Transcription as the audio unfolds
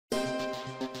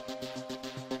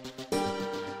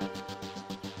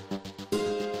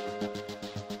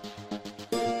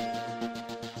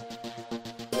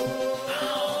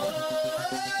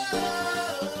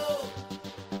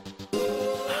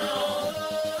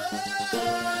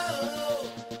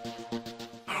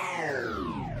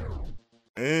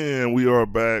we are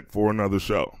back for another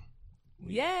show.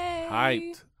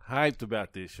 Yay! Hyped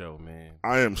about this show, man.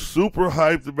 I am super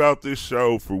hyped about this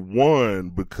show, for one,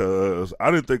 because I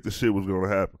didn't think this shit was going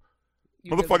to happen.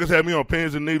 Motherfuckers had me on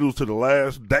pins and needles to the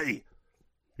last day.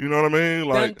 You know what I mean?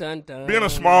 Like, dun, dun, dun. being a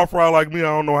small fry like me, I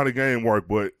don't know how the game work.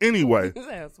 But anyway,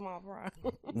 small fry.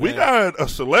 we got a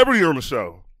celebrity on the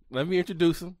show. Let me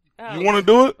introduce him. You want to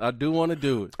do it? I do want to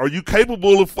do it. Are you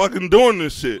capable of fucking doing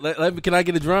this shit? Can I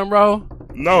get a drum roll?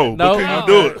 No, No? but can you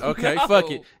do it? Okay, No.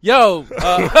 fuck it. Yo,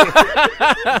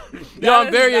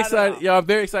 I'm very not excited. at all. Yo, I'm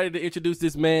very excited to introduce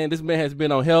this man. This man has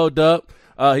been on Held Up.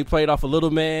 He played off a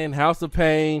Little Man, House of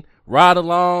Pain, Ride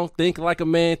Along, Think Like a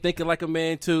Man, Thinking Like a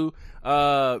Man 2,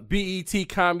 BET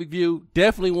Comic View.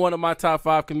 Definitely one of my top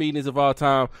 5 comedians of all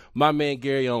time. My man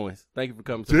Gary Owens. Thank you for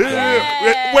coming to the show.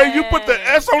 Damn. Wait, you put the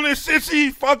S on this shit? He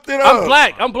fucked it up.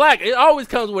 I'm black. It always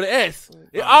comes with an S.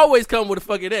 It always comes with a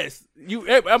fucking S.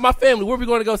 My family, where we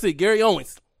going to go see? Gary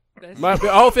Owens. My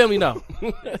whole family know.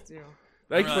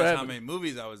 Thank you for how having me. many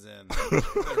movies I was in.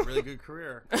 You had a really good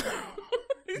career.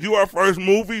 You our first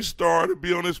movie star to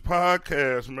be on this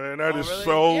podcast, man. That is really?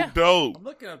 so Yeah. dope. I'm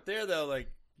looking up there though, like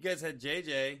you guys had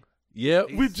JJ.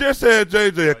 Yep. We just had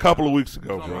JJ a couple of weeks He's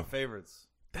ago, one of my bro. favorites.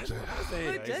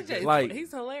 JJ, Like-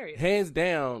 he's hilarious. Hands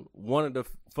down, one of the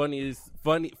funniest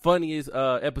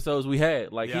episodes we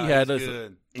had. Like Yeah, he had he's us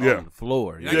good. on Yeah. the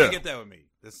floor. You're not Yeah. gonna get that with me.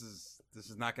 This is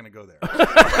not gonna go there.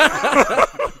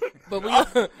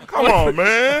 But Come on,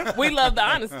 man. we love the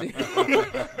honesty.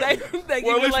 they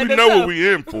Well, at least we let know us what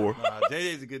we in for.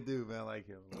 JJ's a good dude, man. I like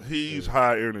him. He's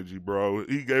high energy, bro.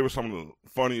 He gave us some of the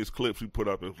funniest clips he put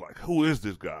up. It was like, who is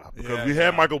this guy? Because Yeah, we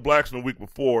had yeah. Michael Blackson the week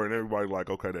before, and everybody like,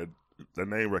 okay, that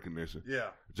name recognition. Yeah.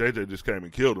 JJ just came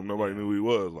and killed him. Nobody knew who he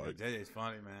was. Like, JJ's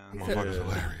funny, man. motherfucker's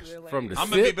hilarious. From the I'm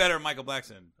gonna be sit. better than Michael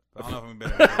Blackson. I don't know if I'm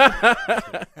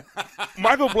better.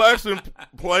 Michael Blackson I'm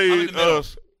in played the middle.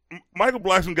 us. Michael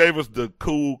Blackson gave us the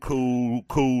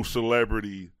cool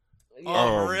celebrity.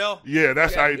 Oh, for real? Yeah,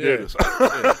 that's how he did us.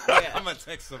 I'm gonna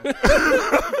text him.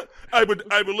 Hey, but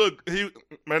look,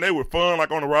 they were fun,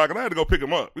 like on the rock, and I had to go pick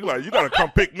him up. He like, you gotta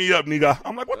come pick me up, nigga.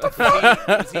 I'm like, what the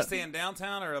fuck? Is he staying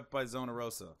downtown or up by Zona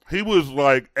Rosa? He was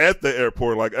like at the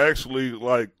airport, like actually,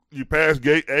 like you pass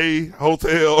gate A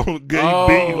hotel, gate B.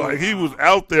 Oh. Like he was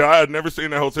out there. I had never seen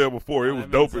that hotel before. It was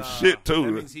That dope means, as shit That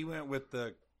too. means he went with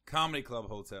the Comedy Club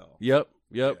Hotel. Yep.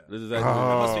 Yeah. This is exactly It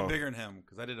Oh. must be bigger than him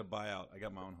because I did a buyout. I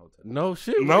got my own hotel. no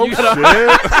shit. No You- shit.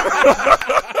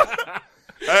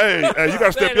 Hey, you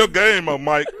gotta step your game up,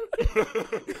 Mike.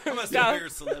 I must be a Yeah. bigger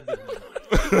celeb than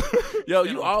him. Yo,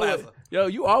 Stand you on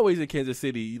always, Plaza. in Kansas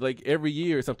City, like every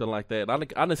year or something like that. I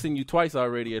done seen you twice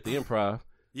already at the Improv.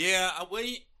 Yeah,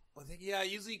 I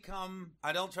usually come.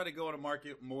 I don't try to go on a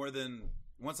market more than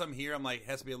once I'm here. I'm like, it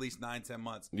has to be at least 9-10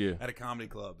 months. Yeah. At a comedy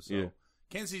club. So Yeah.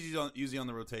 Kansas City's usually on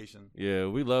the rotation. Yeah,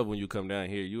 we love when you come down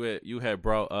here. You had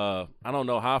brought I don't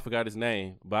know how I forgot his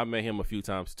name, but I met him a few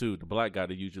times too. The black guy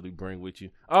that usually bring with you.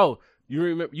 Oh, you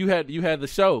remember you had the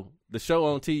show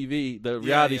on TV, the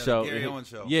reality the show. Gary Owens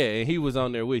show. Yeah, and he was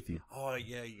on there with you. Oh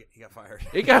yeah, he got fired.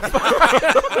 It got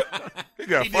fired. He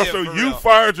got He fucked. did, So for you real.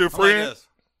 fired your I'm like friend?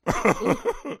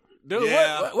 this. Dude,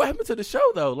 Yeah. what happened to the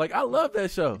show though? Like I love that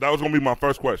show. That was gonna be my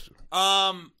first question.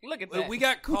 Look at that. We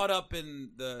got caught up in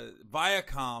the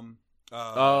Viacom.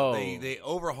 Oh. They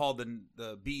overhauled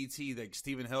the BET. Like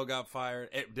Stephen Hill got fired,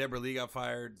 Deborah Lee got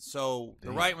fired. So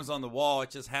the writing was on the wall.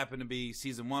 It just happened to be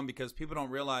season 1 because people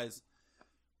don't realize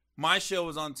my show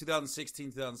was on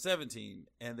 2016, 2017,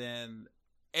 and then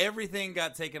everything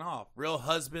got taken off. Real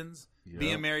Husbands,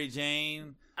 Being Mary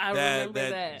Jane, I remember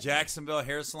that. Jacksonville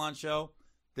hair salon show.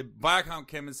 The Viacom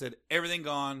came and said, everything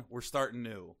gone, we're starting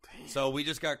new. So we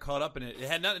just got caught up in it. It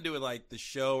had nothing to do with like the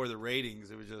show or the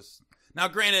ratings. It was just, now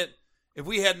granted, if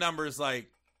we had numbers like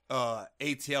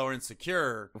ATL or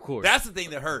Insecure, Of course. that's the thing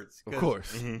that hurts. Of 'Cause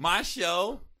course. my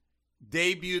show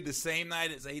debuted the same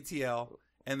night as ATL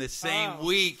and the same Oh.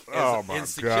 week Oh, as my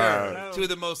Insecure. God. Two of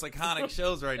the most iconic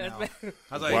shows right now. That's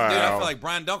I was like, Wow. dude, I feel like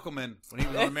Brian Dunkelman when he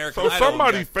was on American So Idol.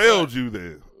 somebody Got failed cut. you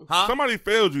then. Huh? Somebody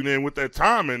failed you then with that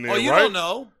time in there, Oh, you right? don't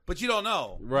know, but you don't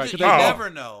know. Right, You 'cause they- never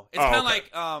know. It's Oh, kind of okay. like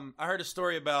I heard a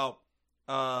story about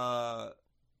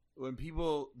when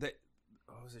people that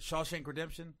was it Shawshank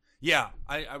Redemption? Yeah,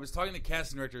 I was talking to the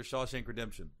casting director of Shawshank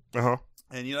Redemption, Uh-huh.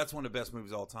 and that's one of the best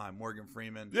movies of all time. Morgan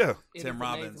Freeman, Yeah. It is Tim an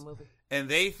Robbins, amazing movie. and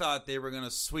they thought they were going to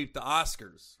sweep the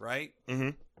Oscars. Right? Mm-hmm.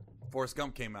 Forrest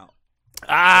Gump came out.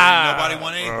 Ah, Nobody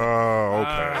won anything. Oh,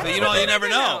 okay. So you never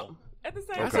know. At the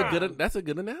same That's time. that's a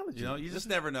good analogy. You know, you just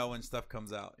never know when stuff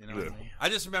comes out. You know what I Yeah. mean? I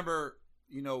just remember,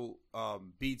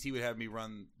 BT would have me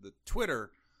run the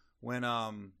Twitter when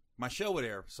my show would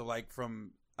air. So like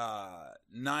from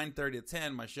 9:30 to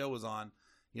 10, my show was on.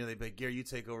 You know, they'd be like, Gary, you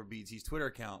take over BET's Twitter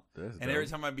account. And every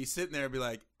time I'd be sitting there, I'd be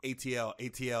like, ATL.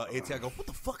 I go, what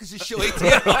the fuck is this show,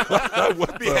 ATL?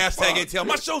 It'd be hashtag ATL.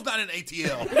 My show's not in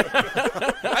ATL.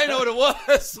 I didn't know what it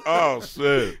was. Oh,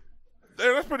 shit.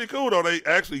 Damn, that's pretty cool, though. They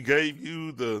actually gave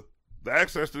you the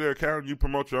access to their account and you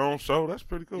promote your own show. That's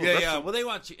pretty cool. Yeah. Well, they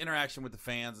want you interaction with the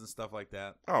fans and stuff like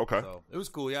that. Oh, okay. So it was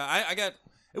cool. Yeah,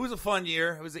 it was a fun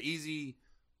year. It was an easy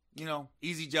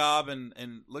job, and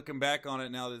looking back on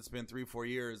it now that it's been 3-4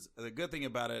 years, the good thing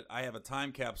about it, I have a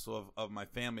time capsule of my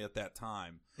family at that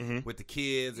time with the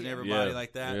kids and everybody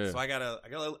like that. Yeah. So I got a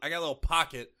little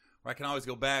pocket where I can always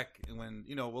go back and when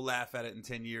we'll laugh at it in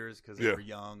 10 years because they were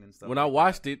young and stuff. When I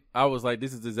watched it, I was like,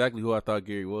 "This is exactly who I thought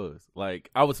Gary was."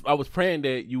 Like I was praying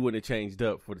that you wouldn't have changed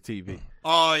up for the TV.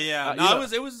 Oh yeah,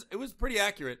 it was pretty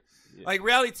accurate. Yeah. Like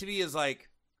reality TV is like.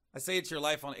 I say it's your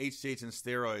life on HGH and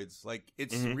steroids. Like,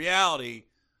 it's reality,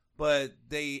 but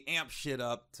they amp shit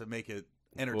up to make it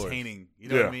entertaining. You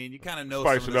know what I mean? You kind of know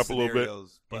Spice some it of the up a little bit.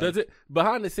 scenarios. But Does it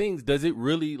behind the scenes? Does it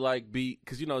really like be?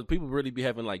 Because people really be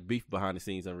having like beef behind the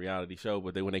scenes on reality show,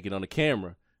 but when they get on the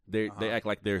camera, they act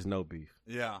like there's no beef.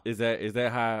 Yeah. Is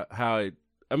that how it?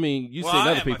 I mean, you see I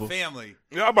other have people. my family.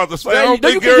 Yeah, I'm about to say, Yeah, I don't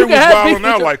think you Gary was can have wilding beef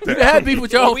out with like You that. can have beef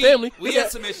with your own family. We had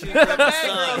some issues with my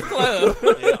son.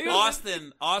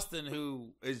 Yeah. Austin,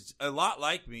 who is a lot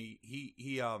like me,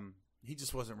 he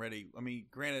just wasn't ready. I mean,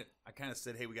 granted, I kind of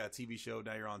said, "Hey, we got a TV show.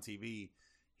 Now you're on TV."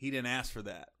 He didn't ask for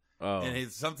that. Oh.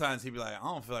 And sometimes he'd be like, "I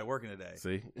don't feel like working today."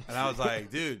 See, and I was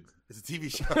like, "Dude, it's a TV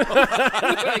show.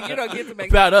 You don't get to make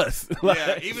about us."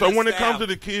 Yeah, even So the when it staff- comes to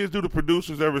the kids, do the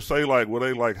producers ever say, like, will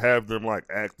they, like, have them, like,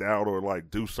 act out or, like,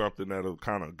 do something that'll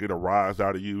kind of get a rise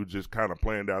out of you, just kind of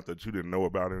planned out that you didn't know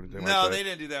about or anything like that? No, they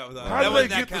didn't do that with us. How That do they wasn't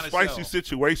get that the kind of spicy show.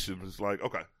 situations? It's like,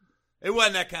 okay. It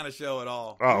wasn't that kind of show at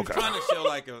all. Oh, He was okay. trying to show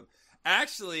like a.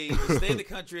 Actually, the state of the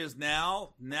country is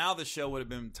now the show would have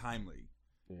been timely.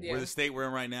 Yeah. Where the state we're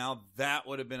in right now, it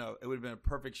would have been a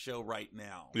perfect show right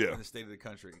now. Yeah. In the state of the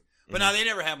country. But no, they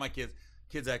never had my kids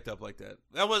act up like that.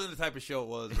 That wasn't the type of show it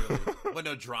was. Really, wasn't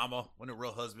no drama. Wasn't no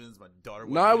real husbands. My daughter.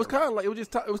 No, it was kind of like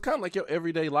it was kind of like your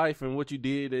everyday life, and what you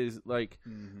did is like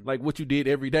what you did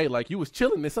every day. Like you was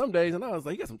chilling in some days, and I was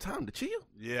like, you got some time to chill.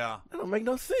 Yeah. That don't make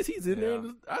no sense. He's in there.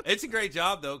 It's a great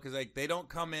job though, because like they wouldn't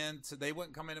come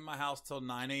into my house till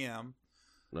 9 a.m.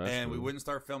 And we wouldn't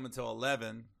start filming until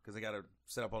 11 because they got to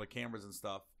set up all the cameras and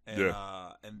stuff. And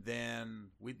and then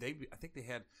I think they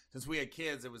had, since we had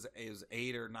kids, it was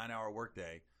 8 or 9 hour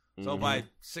workday. So by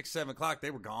 6-7 o'clock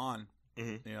they were gone.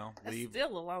 You know, That's leave.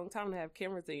 still a long time to have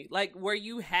cameras in. Like, were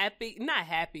you happy? Not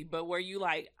happy, but were you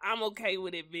like, I'm okay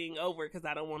with it being over because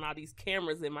I don't want all these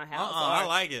cameras in my house? I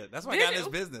like it. That's why I got in this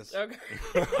business. Okay.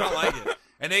 I like it.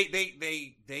 And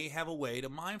they have a way to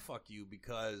mind fuck you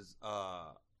because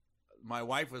my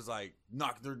wife was like,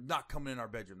 they're not coming in our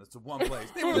bedroom. That's the one place.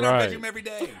 They were in our Right. bedroom every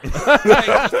day.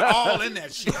 Like, just all in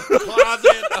that shit.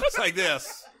 Closet. I was like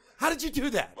this. How did you do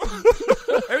that?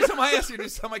 Every time I ask her to do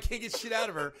something, I can't get shit out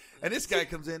of her. And this guy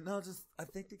comes in, I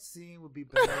think the scene would be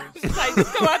better. It's like,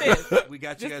 just come on in. We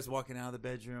got you guys walking out of the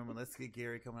bedroom, and let's get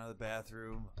Gary coming out of the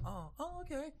bathroom. Oh,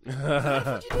 okay.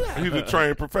 He's a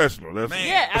trained professional. That's, Man.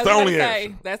 Yeah, I that's was the gonna only say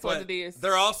answer. that's what But it is.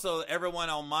 they're also everyone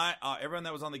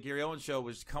that was on the Gary Owens show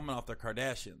was coming off their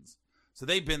Kardashians, so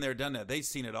they've been there, done that. They've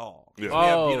seen it all. Yeah. So we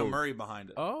have Oh. Peter Murray behind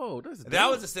it. Oh, that's That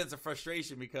was a sense of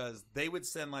frustration because they would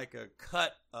send like a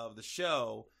cut of the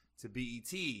show to BET.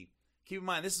 Keep in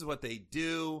mind, this is what they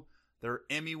do. They're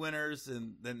Emmy winners,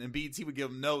 and then BET would give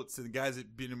them notes, and the guys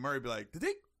at Peter Murray would be like,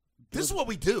 this is what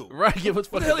we do. right. Give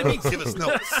us What the hell do you mean, give us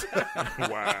notes?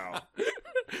 Wow.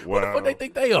 What the fuck they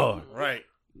think they are? Right.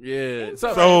 Yeah.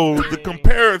 So the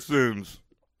comparisons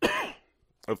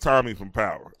of Tommy from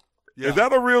Power, is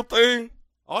that a real thing?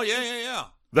 Oh, yeah.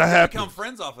 That We happened? become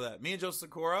friends off of that. Me and Joe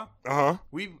Sikora, Uh-huh.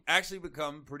 we've actually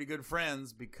become pretty good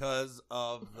friends because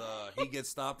of he gets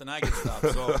stopped and I get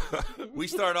stopped. So we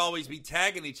start always be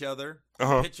tagging each other in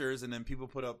Uh-huh. pictures, and then people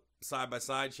put up side by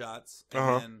side shots, and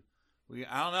Uh-huh. then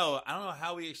I don't know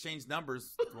how we exchanged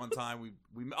numbers one time.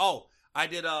 I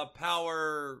did a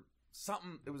Power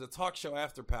something. It was a talk show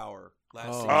after Power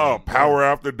last season. Oh, Power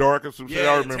After Dark or some shit.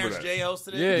 I remember Terrence that. J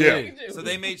hosted Yeah, it. yeah. So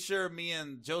they made sure me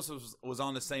and Joseph was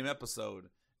on the same episode,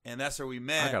 and that's where we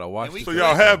met. I gotta watch And we this. So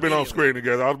y'all clicked have been on immediately. screen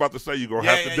together. I was about to say you're going to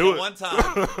have to do it. One time.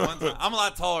 I'm a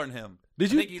lot taller than him. I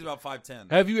think he's about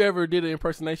 5'10". Have you ever did an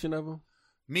impersonation of him?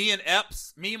 Me,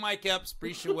 Mike Epps,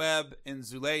 Brescia Webb, and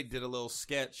Zule did a little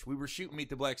sketch. We were shooting Meet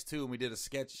the Blacks 2, and we did a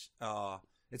sketch.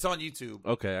 It's on YouTube.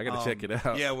 Okay, I gotta check it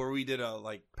out. Yeah, where we did a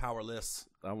powerless.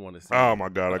 I want to see. Oh, my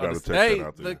God. I got to check Hey, that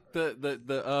out there.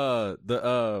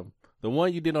 the The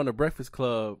one you did on the Breakfast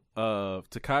Club of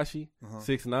Tekashi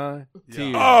 6ix9ine.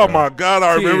 Tears, Oh bro. my God,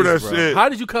 I remember that Tears, bro. shit. How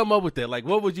did you come up with that? Like,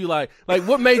 what would you like? Like,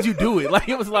 what made you do it? Like,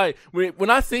 it was like when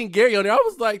I seen Gary on there, I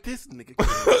was like, this nigga.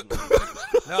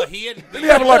 No, he had. Did he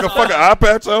have like a fucking eye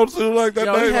patch on too, like that?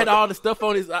 Yo, day? he had all the stuff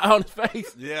on his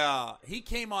face. Yeah, he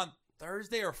came on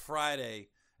Thursday or Friday,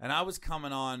 and I was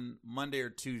coming on Monday or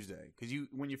Tuesday because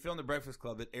when you film the Breakfast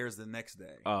Club, it airs the next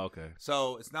day. Oh, okay.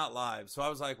 So it's not live. So I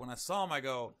was like, when I saw him, I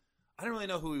go, I didn't really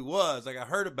know who he was. Like I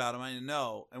heard about him, I didn't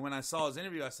know. And when I saw his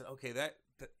interview, I said, okay, that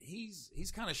he's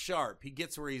kind of sharp. He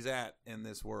gets where he's at in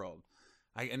this world.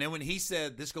 And then when he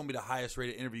said this is gonna be the highest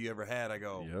rated interview you ever had, I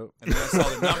go, Yep. and then I saw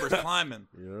the numbers climbing.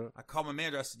 Yeah. I called my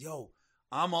manager. I said, yo,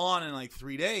 I'm on in like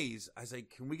 3 days. I said,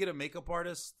 can we get a makeup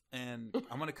artist? And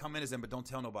I'm going to come in as him, but don't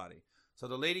tell nobody. So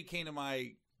the lady came to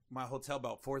my hotel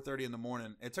about 4:30 in the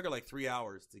morning. It took her like 3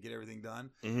 hours to get everything done.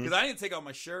 Because I didn't take off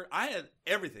my shirt. I had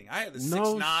everything. I had the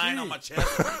 6'9" on my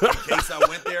chest in case I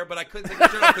went there, but I couldn't take my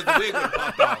shirt off because the wig would have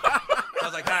popped off. I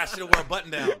was like, I should have worn a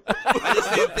button down. I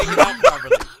just didn't think it out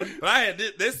properly. But I had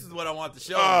this is what I want to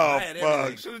show. Oh I had fuck!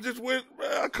 everything. Should have just went.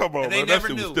 Man, come on, And they man. That never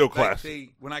shit was knew. still Like,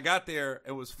 classic. when I got there,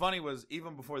 it was funny was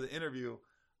even before the interview,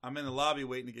 I'm in the lobby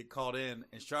waiting to get called in,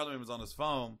 and Charlamagne was on his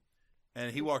phone,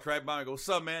 and he walked right by me and goes, "What's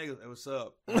up, man?" He goes, "Hey, what's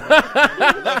up?" And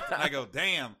I go,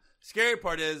 "Damn." Scary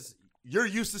part is you're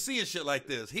used to seeing shit like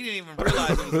this. He didn't even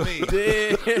realize it was me.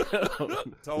 Damn.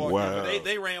 So I walked Wow. in, but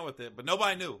they ran with it, but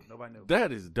nobody knew. Nobody knew.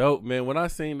 That is dope, man. When I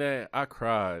seen that, I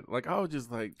cried. Like, I was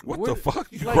just like, What the fuck?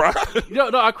 You like, cried?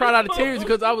 No, I cried out of tears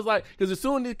because I was like, because as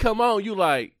soon as it come on, you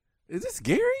like, is this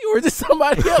Gary or is this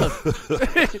somebody else?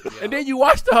 And then you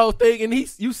watch the whole thing, and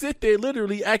you sit there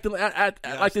literally acting like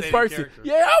this stayed in person. character.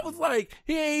 Yeah, I was like,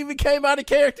 he ain't even came out of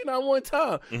character not one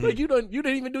time. Like you didn't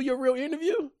even do your real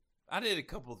interview. I did a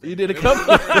couple things. You did a It was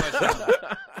couple? very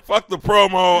much- Fuck the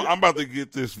promo. I'm about to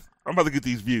get this. I'm about to get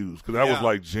these views because that was Yeah.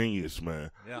 like genius, man.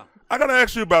 Yeah. I gotta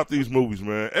ask you about these movies,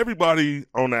 man. Everybody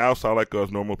on the outside, like us,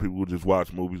 normal people, who just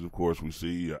watch movies. Of course, we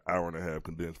see an hour and a half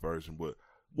condensed version. But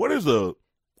what is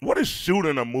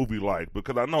shooting a movie like?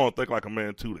 Because I know I think like a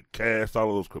man too to cast all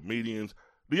of those comedians.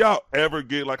 Do y'all ever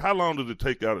get like how long does it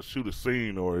take y'all to shoot a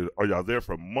scene, or are y'all there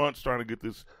for months trying to get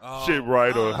this shit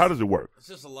right, or how does it work? It's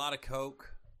just a lot of coke.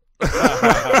 What?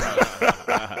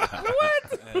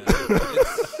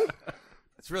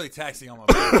 It's really taxing on my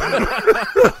body.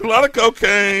 A lot of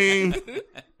cocaine.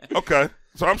 Okay,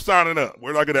 so I'm signing up.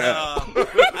 Where do I get an app?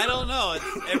 I don't know.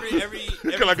 It's every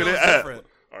Can I get film's an app? different.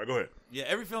 All right, go ahead. Yeah,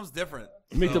 every film's different.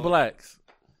 Meet So, the Blacks.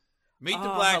 Meet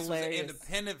the Oh, Blacks was hilarious. an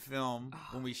independent film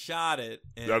when we shot it.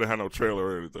 And, Y'all didn't have no trailer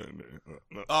or anything.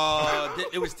 No.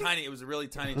 it was tiny. It was a really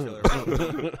tiny trailer.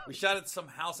 We shot at some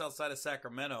house outside of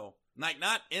Sacramento. Like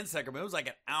not in Sacramento. It was like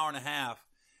an hour and a half.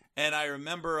 And I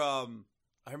remember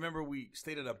we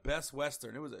stayed at a Best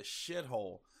Western. It was a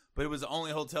shithole, but it was the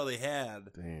only hotel they had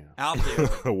Damn. out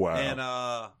there. Wow. And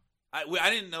I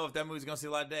didn't know if that movie was gonna see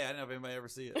the light of day. I didn't know if anybody ever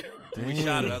see it. When we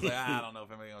shot it, I was like, I don't know if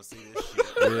anybody gonna see this shit.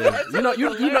 Yeah.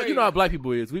 You know how black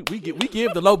people is. We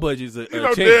give the low budgets a You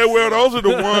know chance. damn well those are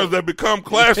the ones that become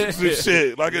classics and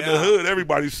shit. Like in the Yeah. hood,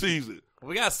 everybody sees it.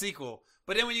 We got a sequel,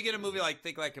 but then when you get a movie like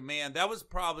Think Like a Man, that was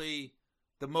probably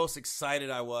the most excited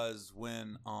I was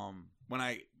when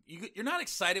you're not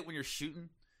excited when you're shooting.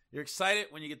 You're excited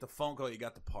when you get the phone call. You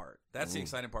got the part. That's the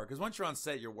exciting part because once you're on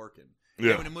set, you're working.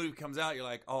 Yeah. And when the movie comes out, you're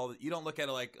like, you don't look at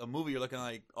it like a movie. You're looking at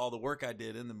like all the work I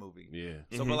did in the movie. Yeah.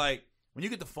 So, but like when you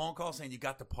get the phone call saying you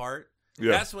got the part,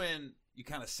 Yeah. that's when you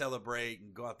kind of celebrate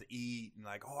and go out to eat and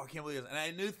like, oh, I can't believe this. And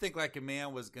I knew Think Like a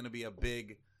Man was going to be a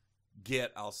big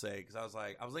get, I'll say, because I was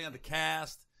looking at the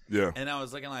cast Yeah. and I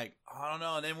was looking like, I don't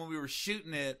know. And then when we were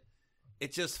shooting it,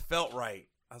 it just felt right.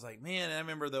 I was like, man. And I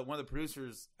remember one of the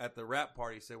producers at the rap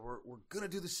party said, "We're gonna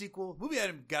do the sequel." The movie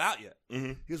hadn't got out yet.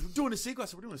 Mhm. He goes, "We're doing the sequel." I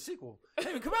said, "We're doing a sequel. It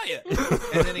hasn't even come out yet."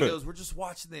 And then he goes, "We're just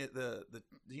watching the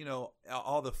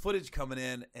all the footage coming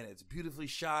in, and it's beautifully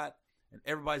shot, and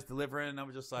everybody's delivering." And I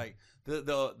was just like,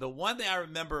 the one thing I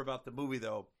remember about the movie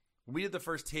though, when we did the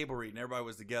first table read and everybody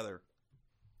was together,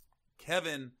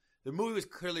 Kevin, the movie was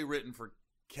clearly written for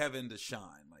Kevin to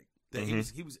shine. Like that he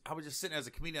was. I was just sitting there as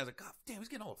a comedian. I was like, God damn, he's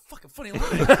getting all the fucking funny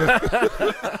lines.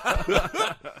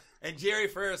 And Jerry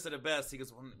Ferris said it best. He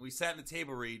goes, when we sat in the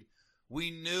table read,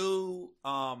 we knew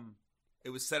it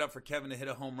was set up for Kevin to hit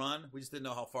a home run. We just didn't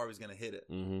know how far he was going to hit it.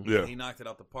 Mm-hmm. Yeah. And he knocked it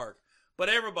out the park. But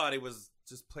everybody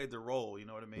just played their role. You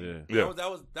know what I mean? Yeah. Yeah.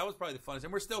 That was probably the funnest.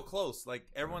 And we're still close. Like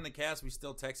everyone in the cast, we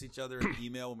still text each other and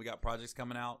email when we got projects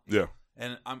coming out. Yeah.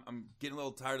 And I'm getting a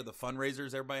little tired of the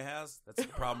fundraisers everybody has. That's the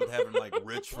problem with having like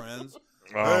rich friends.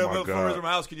 Oh, Hey, my I'm God. fundraiser my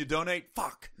house. Can you donate?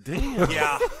 Fuck. Damn.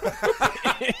 Yeah.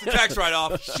 It's a tax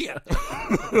write-off. Shit.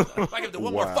 If I give to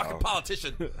one more Wow. fucking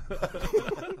politician.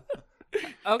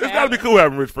 Okay. It's got to be cool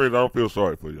having rich friends. I don't feel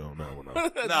sorry for you on that one.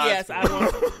 though. Nah, Yes,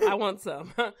 it's I want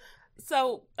some.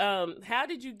 So, how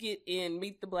did you get in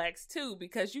Meet the Blacks 2?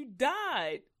 Because you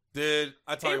died. Dude,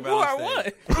 I talk In about war on what?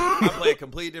 stage. I play a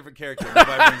completely different character.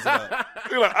 Nobody brings it up.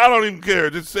 You're like, I don't even care.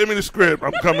 Just send me the script.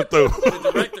 I'm coming through.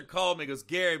 The director called me. Goes,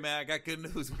 Gary, man, I got good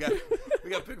news. We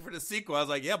got picked for the sequel. I was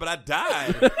like, yeah, but I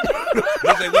died.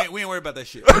 He's like, we ain't worried about that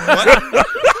shit. What?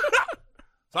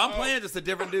 So I'm playing just a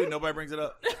different dude. Nobody brings it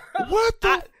up. What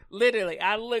the? Literally,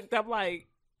 I looked up like,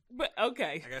 but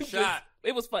okay. I got shot.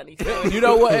 It was funny. You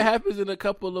know what? It happens in a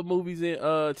couple of movies and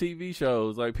TV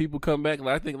shows. Like people come back.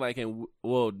 Like I think like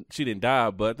she didn't die,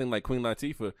 but I think like Queen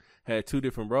Latifah had 2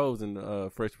 different roles in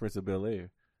Fresh Prince of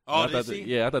Bel-Air. Oh, I did thought she?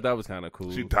 Yeah, I thought that was kind of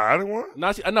cool. She died in one?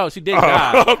 No, she didn't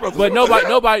die. But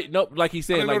nobody, like he I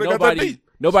said, didn't like know they got that deep.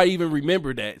 nobody even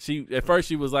remembered that. At first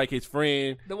she was like his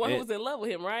friend. The one who and- was in love with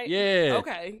him, right? Yeah.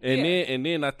 Okay. And yeah.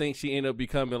 then I think she ended up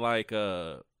becoming like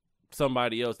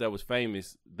somebody else that was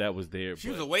famous that was there. She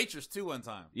but- was a waitress too one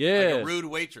time. Yeah. Like a rude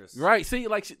waitress. right. See,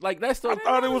 like that's I the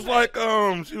thought it was like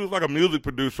she was like a music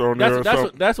producer on there or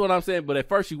something. that's what I'm saying. But at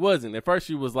first she wasn't. At first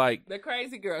she was like, The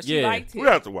crazy girl. She Yeah. liked him. We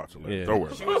have to watch it later. Yeah. Don't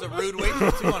worry. She about was a rude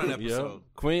waitress too on an yeah, episode.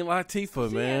 Queen Latifah,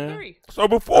 She man. had 3. it. So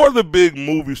before the big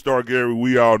movie star Gary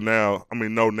we all know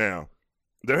now,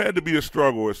 there had to be a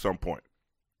struggle at some point.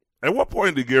 At what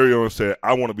point did Gary Owens say,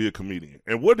 I want to be a comedian?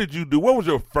 And what did you do? What was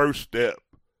your first step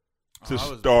to I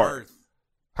was start? birthed.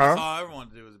 Huh? That's all I ever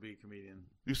wanted to do was be a comedian.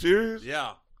 You serious?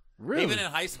 Yeah. Really? Even in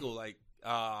high school, like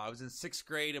I was in 6th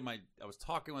grade and I was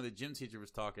talking when the gym teacher was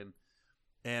talking,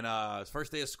 and his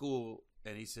first day of school,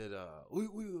 and he said, what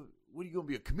are you gonna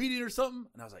be, a comedian or something?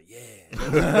 And I was like,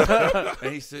 yeah.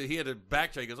 And he said he had to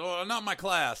backtrack. He goes, oh, not my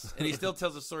class. And he still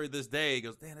tells the story this day. He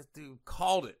goes, damn, this dude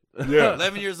called it. Yeah.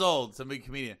 11 years old, some big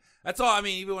comedian. That's all. I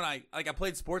mean, even when I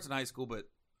played sports in high school, but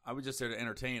I was just there to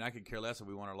entertain. I could care less if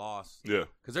we won or lost. Yeah.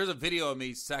 Because there's a video of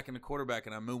me sacking the quarterback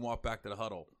and I moonwalk back to the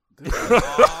huddle.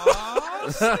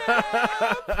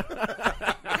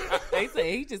 They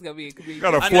say he's just gonna be a comedian.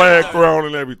 Got a I flag know. thrown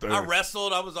and everything. I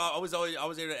wrestled. I was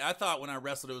there. I thought when I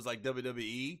wrestled it was like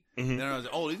WWE. Mhm. Then I was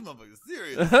like, oh, these motherfuckers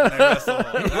serious. And I wrestled.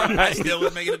 I still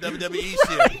was making the WWE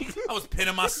shit. I was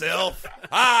pinning myself.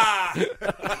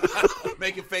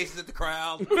 Making faces at the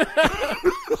crowd.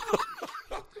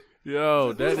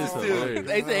 Yo, that is Dude. hilarious.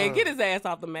 They said get his ass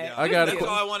off the mat. I gotta- That's all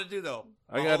I want to do though.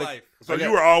 I My gotta- whole life. So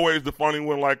you were always the funny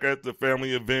one, like at the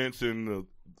family events and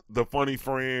the funny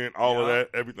friend, all of Yeah. that,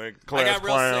 everything. I Class got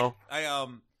real clown.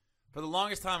 sick. For the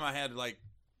longest time I had like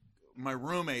my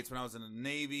roommates when I was in the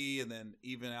Navy and then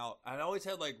even out. I'd always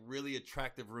had like really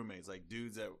attractive roommates, like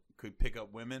dudes that could pick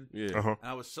up women. Yeah. Uh-huh. And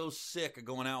I was so sick of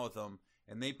going out with them.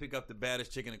 And they pick up the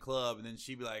baddest chick in the club, and then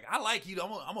she'd be like, "I like you. I'm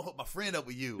gonna hook my friend up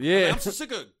with you." Yeah. I'm so sick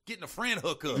of getting a friend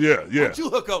hook up. Yeah, Why yeah. don't you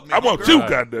hook up me? I want girl? you, Right.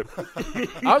 goddamn.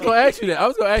 I was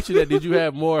gonna ask you that. Did you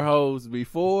have more hoes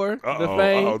before the Uh-oh,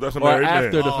 fame uh-oh, that's a or married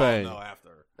after man. the Oh, fame? no, after.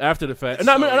 After the fame. It's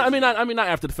No, so I mean, easy. not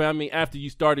after the fame. I mean, after you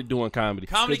started doing comedy.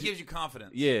 Comedy 'Cause gives you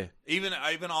confidence. Yeah. Even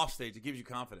off stage, it gives you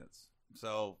confidence.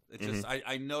 So it just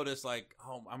I noticed like,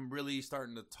 oh, I'm really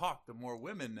starting to talk to more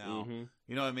women now. Mhm.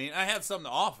 You know what I mean? I have something to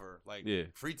offer, like Yeah.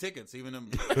 free tickets. Even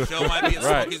the show might be at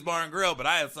Right. Smokey's Bar and Grill, but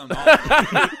I have something to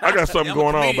offer. I got something Yeah, I'm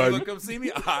going a on, comedian. You baby. wanna come see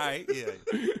me? All right, yeah.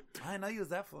 I didn't know you was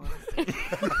that fun.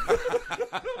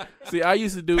 See, I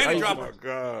used to do. Penny Oh drop. my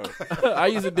god. I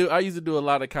used to do a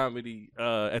lot of comedy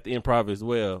at the Improv as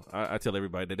well. I tell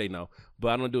everybody that they know, but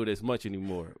I don't do it as much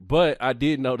anymore. But I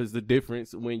did notice the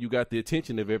difference when you got the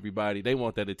attention of everybody. They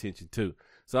want that attention too.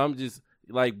 So I'm just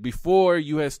like, before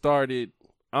you had started,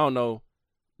 I don't know,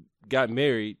 got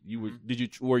married.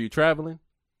 Were you traveling?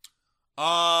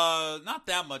 Not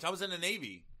that much. I was in the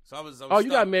Navy, so I was Oh, you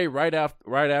got stuck. married right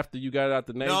after you got out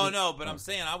the Navy. No, but I'm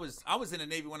saying I was in the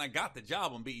Navy when I got the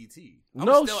job on BET. I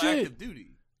No was still shit. active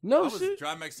duty. No I was shit.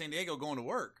 driving back to San Diego going to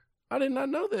work. I did not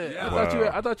know that. Yeah.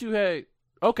 I thought you had.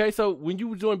 Okay, so when you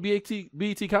were doing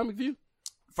BET Comic View,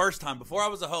 First time before I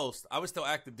was a host, I was still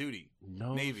active duty.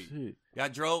 no Navy. shit. Yeah, I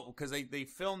drove because they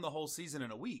filmed the whole season in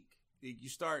a week. You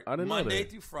start I didn't know Monday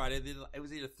that. through Friday. It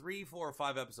was either 3, 4, or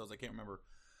 5 episodes. I can't remember.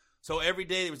 So every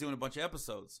day they was doing a bunch of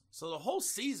episodes. So the whole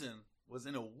season was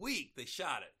in a week. They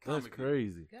shot it. That's Comic View.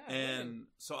 crazy. God, And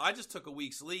so I just took a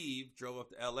week's leave, drove up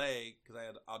to LA because I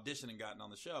had auditioned and gotten on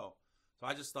the show. So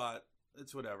I just thought,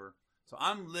 it's whatever. So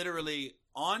I'm literally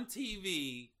on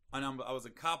TV and I was a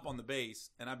cop on the base,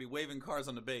 and I'd be waving cars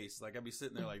on the base. Like, I'd be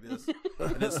sitting there like this.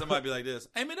 And then somebody'd be like this.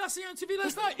 Hey, man, I see you on TV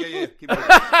last night. Yeah. Keep going.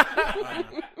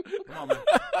 Come on, man.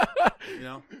 You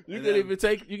know?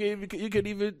 You could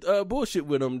even bullshit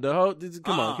with them. The whole,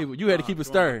 come on, you had to keep it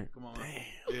stern. Come on.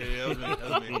 Damn. Yeah, that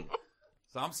was me.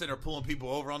 So I'm sitting there pulling people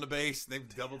over on the base. They've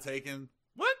double taken.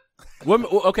 What?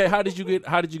 Okay, how did you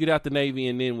get out the Navy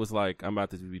and then was like, I'm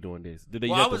about to be doing this? Did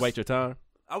you have to wait your time?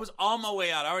 I was on my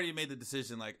way out. I already made the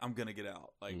decision, like, I'm gonna get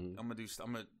out. Like, I'm gonna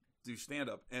do stand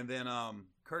up. And then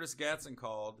Curtis Gatson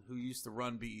called, who used to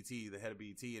run BET, the head of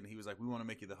BET, and he was like, we want to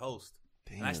make you the host.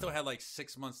 Damn. And I still had like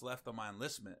 6 months left on my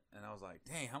enlistment, and I was like,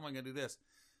 dang, how am I gonna do this?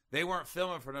 They weren't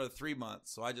filming for another 3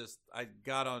 months, so I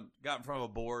got in front of a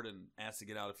board and asked to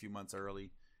get out a few months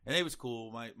early, and it was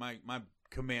cool. My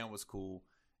command was cool.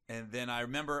 And then I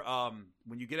remember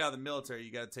when you get out of the military,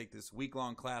 you got to take this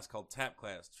week-long class called TAP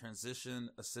class, Transition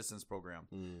Assistance Program.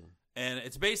 And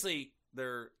it's basically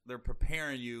they're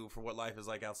preparing you for what life is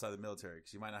like outside the military,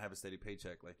 because you might not have a steady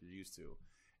paycheck like you're used to.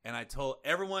 And I told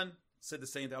everyone, said the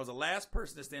same thing. I was the last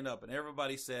person to stand up, and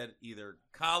everybody said either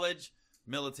college,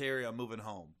 military, or moving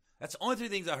home. That's the only 3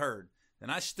 things I heard. Then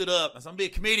I stood up. I said, I'm going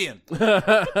to be a comedian.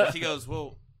 And she goes,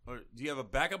 well, do you have a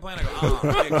backup plan? I go,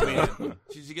 I'll be a comedian.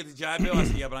 Did you get the GI Bill? I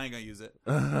said, yeah, but I ain't going to use it.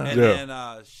 And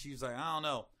then she was like, I don't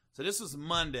know. So this was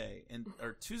Monday,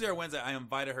 or Tuesday or Wednesday, I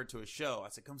invited her to a show. I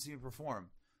said, come see me perform.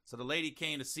 So the lady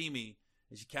came to see me,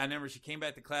 and I remember she came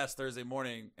back to class Thursday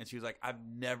morning, and she was like, I've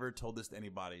never told this to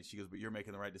anybody. She goes, but you're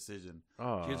making the right decision.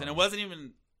 Oh. She goes, and it wasn't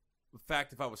even the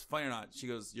fact if I was funny or not. She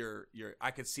goes,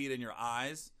 I could see it in your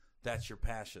eyes. That's your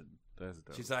passion. That's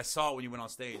dope. She said, I saw it when you went on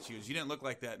stage. She goes, you didn't look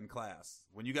like that in class.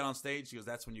 When you got on stage, she goes,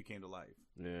 that's when you came to life.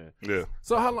 Yeah.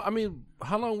 So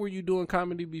how long were you doing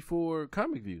comedy before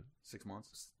Comic View? 6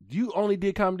 months. You only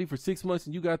did comedy for 6 months,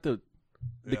 and you got the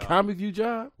Comic View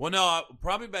job? Well, no,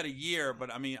 probably about a year.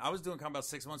 But I mean, I was doing comedy about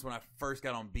 6 months when I first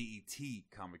got on BET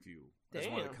Comic View as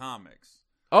one of the comics.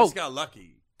 I just got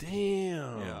lucky.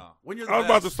 Damn. Yeah. When you're I was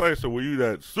about to say, so were you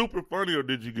that super funny, or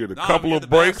did you get a couple of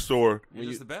breaks? Best. Or you're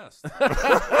just the best.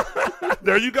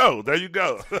 There you go.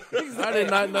 I did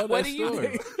not know that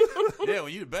story. Yeah,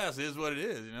 when you're the best, it is what it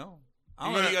is, you know? I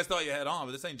don't know what you guys thought you had on,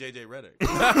 but this ain't JJ Redick.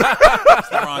 It's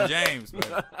LeBron James,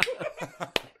 man.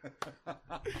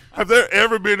 Have there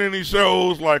ever been any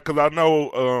shows, like, because I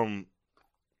know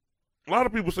a lot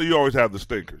of people say you always have the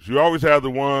stinkers. You always have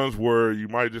the ones where you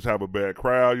might just have a bad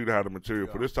crowd, you don't have the material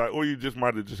for this type, or you just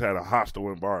might have just had a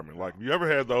hostile environment. Like, have you ever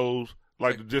had those,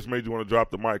 like, that just made you want to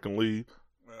drop the mic and leave?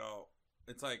 Well,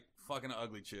 it's like fucking an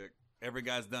ugly chick. Every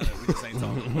guy's done it. We just ain't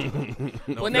talking.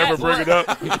 No, never bring it up.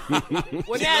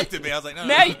 Well, she looked at me. I was like, no.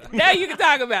 Now you can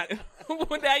talk about it.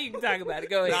 Well, now you can talk about it.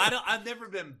 Go ahead. No, I've never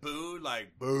been booed,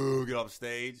 like, boo, get off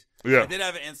stage. Yeah. I did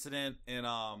have an incident in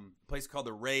a place called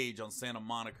The Rage on Santa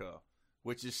Monica,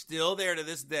 which is still there to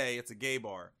this day. It's a gay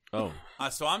bar. Oh.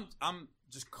 So I'm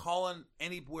just calling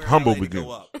anywhere Humble to begins.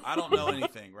 go up. I don't know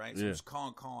anything, right? So Yeah. I'm just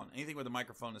calling anything with a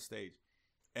microphone on the stage.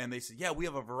 And they said, yeah, we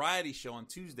have a variety show on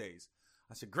Tuesdays.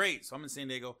 I said, great. So I'm in San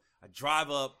Diego. I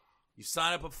drive up. You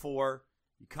sign up at 4.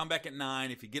 You come back at 9.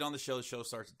 If you get on the show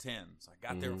starts at 10. So I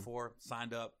got there at 4,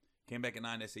 signed up, came back at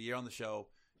 9. They say, you're on the show.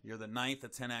 You're the 9th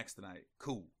of 10 acts tonight.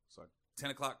 Cool. So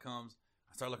 10 o'clock comes.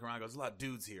 I start looking around. I go, there's a lot of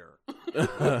dudes here.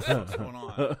 What's going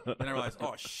on? Then I realize,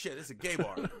 oh, shit, this is a gay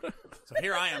bar. So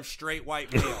here I am, straight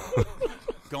white male,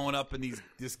 going up in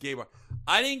this gay bar.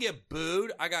 I didn't get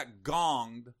booed. I got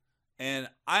gonged, and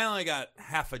I only got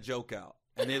half a joke out.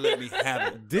 And they let me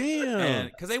have it. Damn.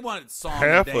 Because they wanted song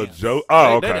Half and a dance. joke.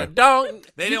 Oh, okay. You didn't gotta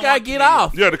want get me-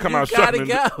 off. You had to come out gotta shouting.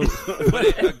 go.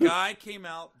 But a guy came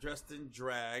out dressed in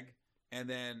drag, and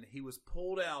then he was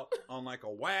pulled out on like a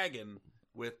wagon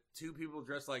with 2 people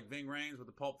dressed like Ving Rhames with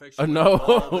the Pulp Fiction. Oh, no.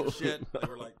 balls and shit. They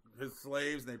were like his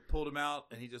slaves, and they pulled him out,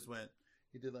 and he just went.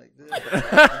 He did like this. And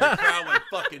the crowd went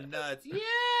fucking nuts. Yeah.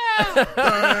 And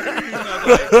I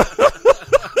was like,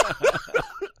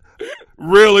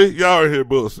 Really? Y'all are here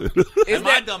bullshit. and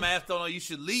my dumb ass don't know you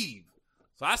should leave.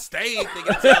 So I stayed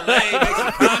thinking it's LA, make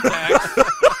some contacts.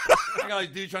 I got all these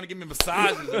dudes trying to give me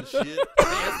massages and shit. Hey,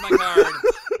 that's my card.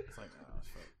 It's like,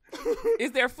 oh, fuck.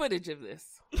 Is there footage of this?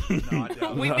 No, I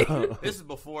doubt We it. need- This is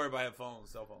before everybody had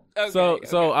phones, cell phones. Okay,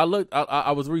 So I looked.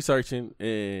 I was researching,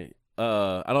 and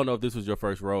I don't know if this was your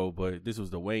first role, but this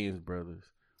was the Wayans brothers.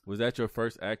 Was that your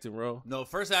first acting role? No,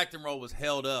 first acting role was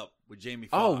Held Up with Jamie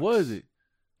Oh, Foxx. was it?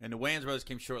 And the Wayans brothers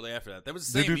came shortly after that. That was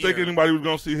the same Did you year. think anybody was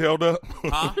going to see Held Up?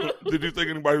 Huh? Did you think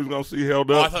anybody was going to see Held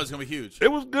Oh, I Up? thought it was going to be huge.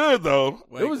 It was good, though.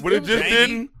 Like, But it just Jamie.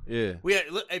 didn't. Yeah.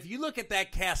 If you look at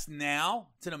that cast now,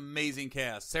 it's an amazing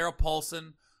cast. Sarah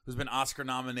Paulson, who's been Oscar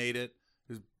nominated,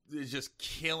 who's is just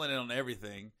killing it on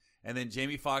everything. And then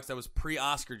Jamie Foxx, that was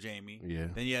pre-Oscar Jamie. Yeah.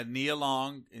 Then you had Nia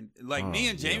Long, and Nia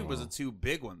and Jamie was the two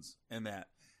big ones in that.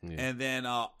 Yeah. And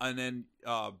then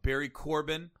Barry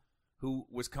Corbin, who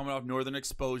was coming off Northern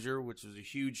Exposure, which was a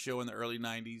huge show in the early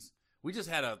 '90s. We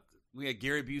had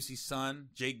Gary Busey's son,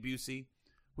 Jake Busey.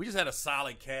 We just had a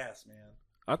solid cast, man.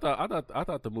 I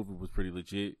thought the movie was pretty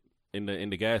legit in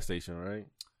the gas station, right?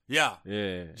 Yeah.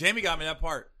 Yeah. Jamie got me that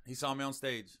part. He saw me on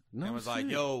stage and was like,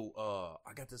 shit. yo,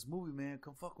 I got this movie, man.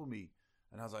 Come fuck with me.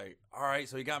 And I was like, all right.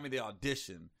 So he got me the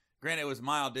audition. Granted, it was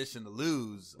my audition to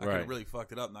lose. I could have really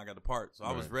fucked it up and I got the part. So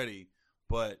I was ready.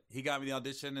 But he got me the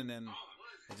audition, and then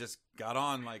it just got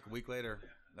on like a week later.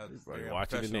 That's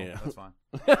watching it now. That's fine.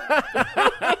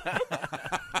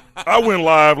 I went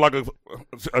live like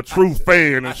a true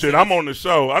fan and shit. I'm on the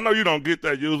show. I know you don't get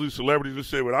that usually, celebrities and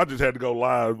shit, but I just had to go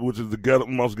live, which is the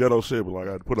most ghetto shit. But like,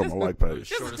 I had to put on my like page.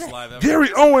 Shortest live ever. Gary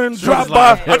Owens dropped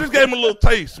by. I just gave him a little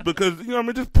taste because you know what I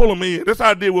mean. Just pull him in. That's how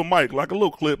I did with Mike. Like a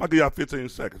little clip. I give y'all 15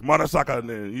 seconds. Marasaka, and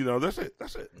then you know that's it.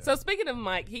 That's it. So speaking of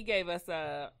Mike, he gave us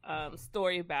a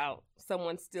story about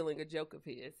someone stealing a joke of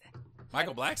his.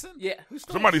 Michael Blackson? Yeah.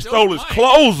 Somebody stole his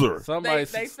closer. Somebody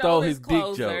They stole his dick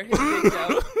closer, joke. his dick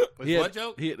joke. What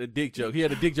joke? He had a dick joke. He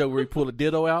had a dick joke where he pulled a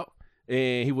dildo out,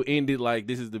 and he would end it like,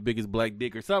 "This is the biggest black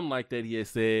dick" or something like that. He had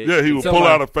said. Yeah, he would pull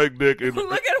out a fake dick. And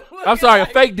Look at him. I'm sorry, a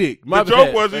fake dick. My the joke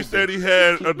bad. was he said he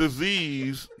had a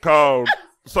disease called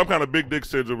some kind of big dick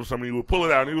syndrome or something. He would pull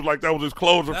it out, and he was like, that was his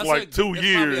closer for like 2 that's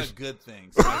years. Probably a good thing.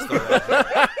 Somebody stole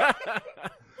that joke.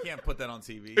 Can't put that on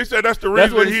TV. He said that's the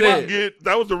That's reason what he he didn't said. get.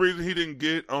 That was the reason he didn't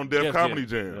get on Def Def Comedy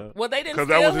Jam. Jam. Well, they didn't Because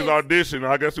steal that was his his audition.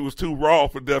 I guess it was too raw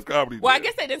for Def Comedy Jam. Well, I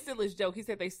guess they didn't steal his joke. He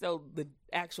said they stole the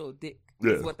actual dick.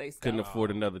 Yeah. Is what they stole. Couldn't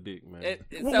afford another dick, man.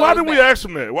 Well, why didn't we ask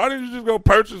him that? Why didn't you just go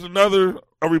purchase a No,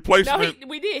 replacement?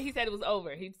 we did. He said it was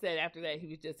over. He said after that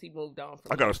he moved on.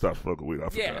 From I gotta stop smoking weed. I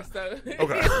forgot. Yeah, so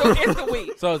Okay. it's the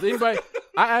weed. So is anybody?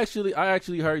 I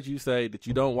actually heard you say that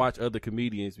you don't watch other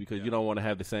comedians because you don't want to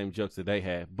have the same jokes that they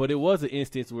have. But it was an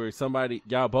instance where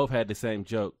y'all both had the same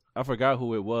joke. I forgot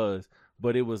who it was,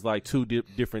 but it was like two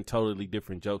totally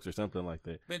different jokes or something like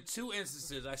that. Been 2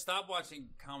 instances. I stopped watching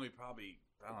comedy probably,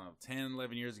 I don't know, 10,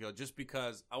 11 years ago just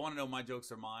because I want to know my jokes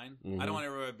are mine. I don't want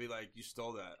everybody to be like, you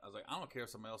stole that. I was like, I don't care if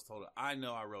somebody else told it. I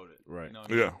know I wrote it. Right. You know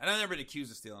what I mean? Yeah. And I've never been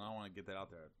accused of stealing. I don't want to get that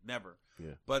out there. Never.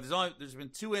 Yeah. But there's been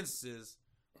 2 instances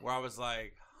where I was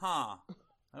like,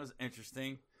 that was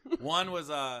interesting. One was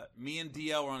me and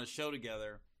DL were on a show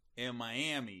together in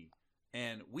Miami,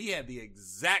 and we had the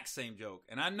exact same joke.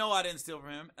 And I know I didn't steal from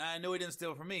him, and I know he didn't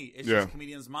steal from me. It's just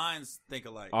comedians' minds think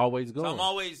alike. Always go. So I'm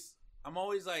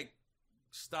always like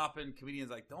stopping comedians,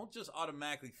 like, don't just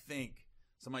automatically think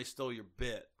somebody stole your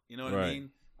bit. You know what I mean?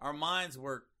 Our minds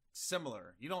work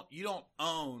similar. You don't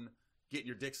own getting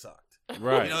your dick sucked.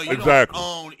 Right. You know, you Exactly.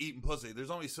 don't own eating pussy.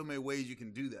 There's only so many ways you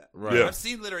can do that. Right. Yeah. I've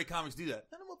seen literary comics do that.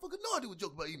 That motherfucker know I do a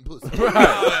joke about eating pussy.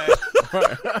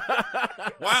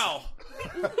 Wow.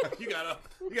 You got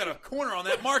a corner on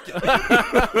that market.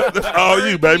 That's all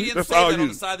you, baby. Comedians That's say all that you. on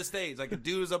the side of the stage. Like a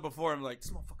dude was up before him, like,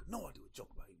 this motherfucker know I do a joke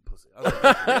about eating pussy. I was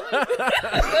like,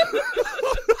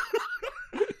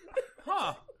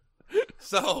 huh.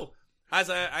 So as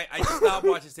I stopped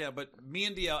watching stand-up, but me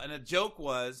and DL, and the joke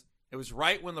was, it was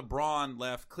right when LeBron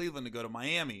left Cleveland to go to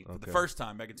Miami for the first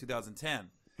time back in 2010.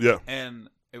 Yeah. And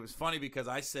it was funny because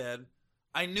I said,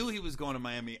 I knew he was going to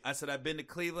Miami. I said, I've been to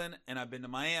Cleveland and I've been to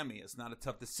Miami. It's not a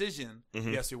tough decision.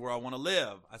 You asked me where I want to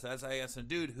live. I said, I asked him,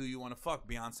 dude, who you want to fuck,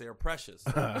 Beyonce or Precious?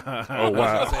 Oh,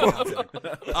 wow.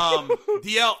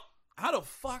 DL, how the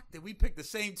fuck did we pick the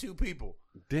same 2 people?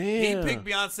 Damn. He picked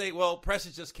Beyonce. Well,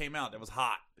 Precious just came out. That was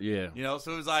hot. Yeah. You know,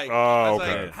 so it was like, Oh, I was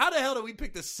okay. like, how the hell did we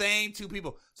pick the same 2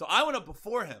 people? So I went up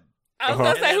before him. I was gonna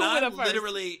And say then who went I'm up first.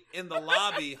 literally in the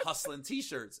lobby hustling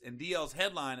T-shirts, and DL's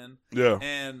headlining. Yeah.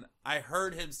 And I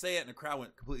heard him say it, and the crowd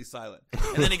went completely silent.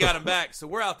 And then he got him back. So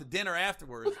we're out to dinner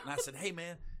afterwards, and I said, "Hey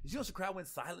man, did you know the crowd went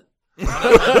silent?" Yeah,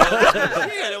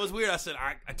 that was weird. I said,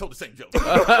 I told the same joke.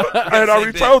 I had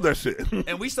already told that shit.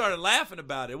 And we started laughing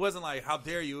about it. It wasn't like, how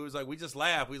dare you? It was like, we just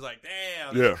laughed. We was like,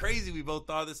 damn, Yeah. that's crazy. We both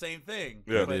thought of the same thing.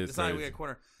 Yeah. But It is it's not like we crazy. had a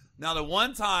corner. Now, the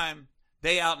one time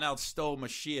they out and out stole my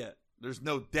shit, there's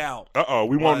no doubt.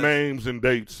 We want Was- names and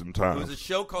dates and It was a times.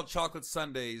 show called Chocolate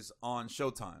Sundays on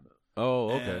Showtime. Oh,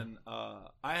 okay. And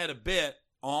I had a bit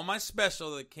on my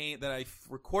special that I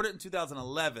recorded in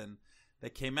 2011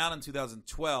 that came out in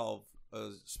 2012.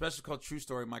 A special called True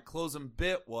Story. My closing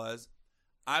bit was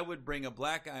I would bring a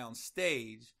black guy on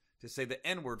stage to say the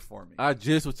N-word for me. I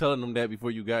just was telling them that before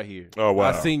you got here. Oh, wow.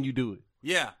 I seen you do it.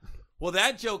 Yeah. Well,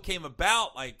 that joke came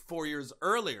about like 4 years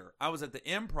earlier. I was at the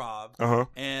Improv,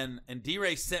 and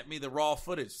D-Ray sent me the raw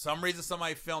footage. For some reason,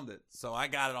 somebody filmed it, so I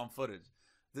got it on footage.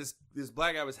 This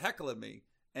black guy was heckling me,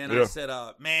 and I said,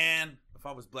 man, if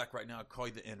I was black right now, I'd call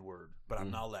you the N-word, but I'm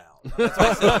not allowed.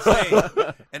 That's what I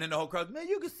said. And then the whole crowd, man,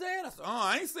 you can say it. I said,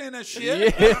 I ain't saying that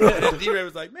shit. Yeah. And then D-Ray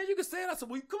was like, man, you can say it. I said,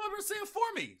 well, you come over and say it for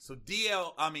me. So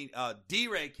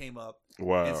D-Ray came up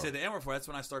and said the N-word for it. That's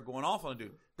when I started going off on a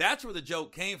dude. That's where the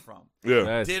joke came from.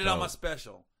 Yeah. Did it on my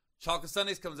special. Chocolate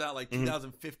Sundays comes out like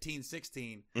 2015,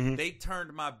 16. They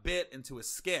turned my bit into a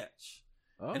sketch.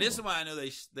 Oh. And this is why I know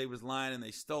they was lying and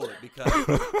they stole it, because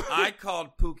I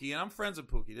called Pookie, and I'm friends with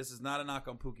Pookie. This is not a knock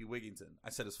on Pookie Wigington. I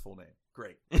said his full name.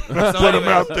 Great. So put him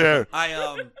out there.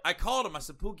 I called him. I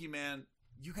said, Pookie, man,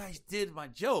 you guys did my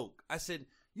joke. I said,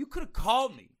 you could have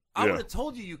called me. I would have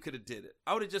told you could have did it.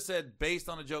 I would have just said, based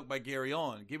on a joke by Gary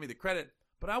Owen, give me the credit.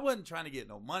 But I wasn't trying to get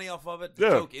no money off of it. The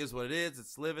joke is what it is.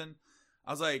 It's living.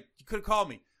 I was like, you could have called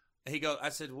me. And he goes,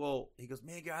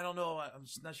 man, I don't know. I'm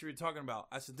just not sure what you're talking about.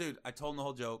 I said, dude, I told him the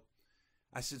whole joke.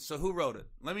 I said, so who wrote it?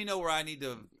 Let me know where I need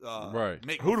to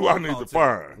make. Who do I need to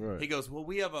find? Right. He goes, well,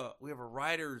 we have a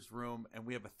writer's room and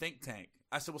we have a think tank.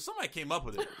 I said, well, somebody came up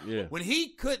with it. Yeah. When he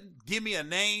couldn't give me a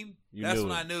name, that's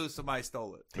when I knew somebody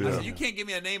stole it. I said, you can't give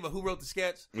me a name of who wrote the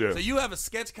sketch. Yeah. So you have a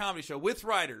sketch comedy show with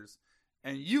writers,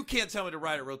 and you can't tell me the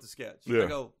writer wrote the sketch. I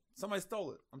go, somebody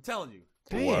stole it. I'm telling you.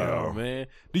 Damn, man.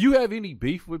 Do you have any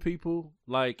beef with people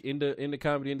like in the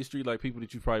comedy industry, like people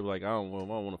that you probably like, I don't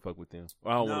want to fuck with them,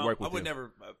 or I don't want to work with them? I would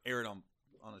never air it on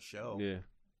a show. Yeah,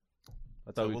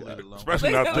 I thought we'll leave it alone.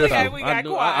 Especially not this one. We got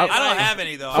quiet. I don't have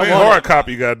any though. Say hard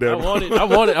copy, goddamn. I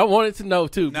wanted to know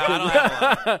too. No, I don't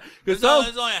have one. There's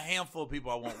only a handful of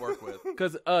people I won't work with.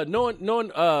 Because knowing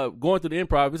going through the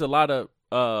Improv, there's a lot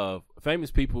of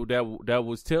famous people that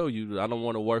will tell you I don't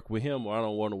want to work with him or I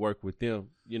don't want to work with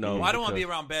them. You know, well, I don't want to be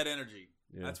around bad energy.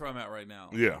 Yeah. That's where I'm at right now.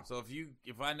 Yeah. So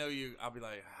if I know you, I'll be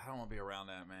like, I don't want to be around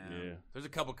that, man. Yeah. There's a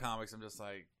couple comics I'm just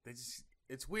like,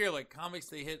 it's weird. Like comics,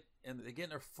 they hit and they get in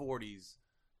their 40s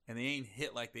and they ain't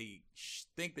hit like they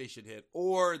think they should hit,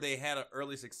 or they had an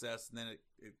early success and then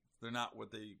they're not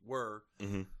what they were.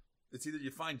 Mm-hmm. It's either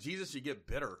you find Jesus, or you get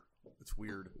bitter. It's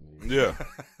weird. Yeah.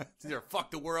 It's either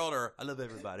fuck the world or I love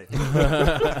everybody.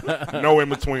 No in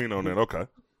between on that. Okay.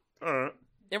 All right.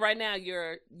 And right now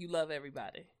you love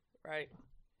everybody, right?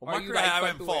 Well, my career, I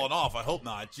haven't fallen off. I hope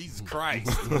not. Jesus Christ.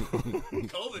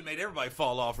 COVID made everybody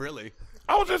fall off, really.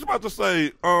 I was just about to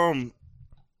say, from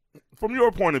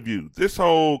your point of view, this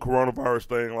whole coronavirus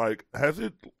thing, like,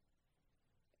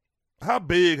 how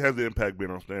big has the impact been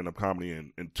on stand-up comedy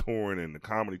and touring and the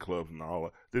comedy clubs and all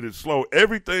that? Did it slow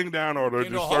everything down, or are there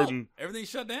just certain... Everything's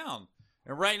shut down.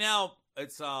 And right now,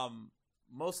 it's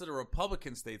most of the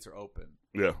Republican states are open.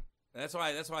 Yeah. That's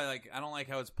why like I don't like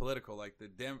how it's political. Like the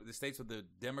states with the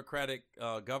Democratic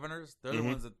governors, they're the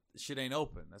ones that shit ain't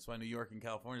open. That's why New York and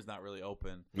California is not really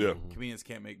open. Yeah. Comedians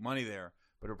can't make money there.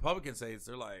 But Republican states,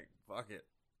 they're like, fuck it.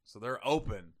 So they're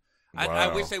open. Wow.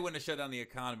 I wish they wouldn't have shut down the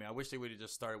economy. I wish they would have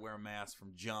just started wearing masks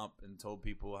from jump and told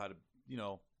people how to,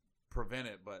 prevent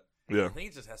it. But I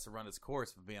think it just has to run its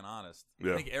course, for being honest.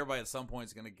 Yeah. I think everybody at some point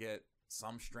is going to get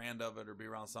some strand of it or be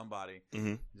around somebody.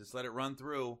 Mm-hmm. Just let it run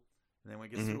through, and then when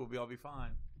it gets through, we'll all be fine.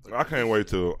 But I can't wait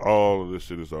till all of this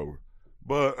shit is over.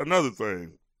 But another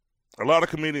thing, a lot of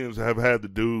comedians have had to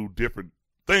do different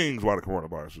things while the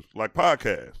coronavirus is, like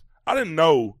podcasts. I didn't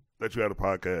know that you had a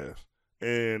podcast,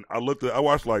 and I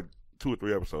watched like 2 or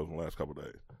 3 episodes in the last couple of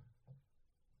days.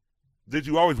 Did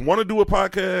you always want to do a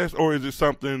podcast, or is it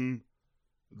something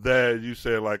that you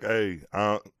said like, hey,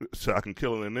 so I can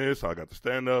kill it in this, I got to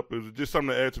stand up? Is it just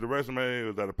something to add to the resume?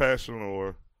 Was that a passion,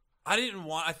 or? I didn't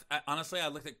want. Honestly, I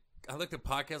looked at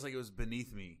podcasts like it was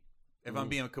beneath me. If I'm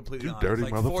being completely honest, dirty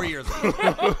like motherfucker. 4 years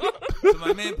ago. So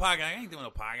my main podcast, I ain't doing no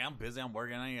podcast. I'm busy. I'm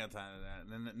working. I ain't got time for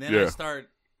that. And then I start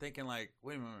thinking like,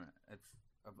 wait a minute.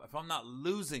 If I'm not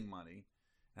losing money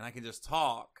and I can just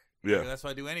talk, that's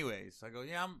what I do anyways. So I go,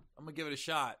 I'm gonna give it a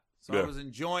shot. So I was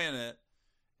enjoying it.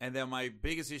 And then my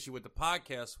biggest issue with the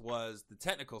podcast was the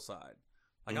technical side.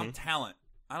 Like I'm talent.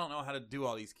 I don't know how to do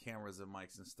all these cameras and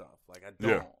mics and stuff. Like I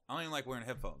don't. Yeah. I don't even like wearing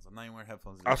headphones. I'm not even wearing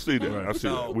headphones I see that. Right. I see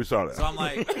that. We saw that. So I'm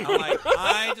like,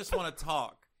 I just want to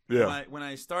talk. Yeah. When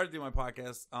I started doing my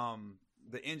podcast,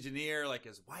 the engineer, like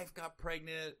his wife got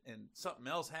pregnant and something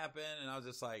else happened, and I was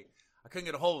just like, I couldn't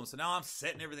get a hold of him. So now I'm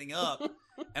setting everything up,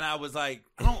 and I was like,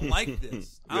 I don't like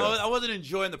this. I wasn't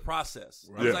enjoying the process.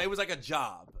 It was like a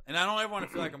job, and I don't ever want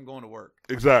to feel like I'm going to work.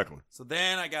 Exactly. So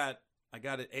then I got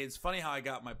it. It's funny how I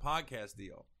got my podcast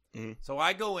deal. Mm-hmm. So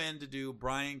I go in to do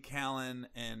Brian Callen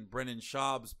and Brendan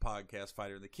Schaub's podcast,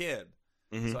 Fighter the Kid.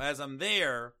 Mm-hmm. So as I'm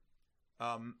there,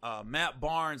 Matt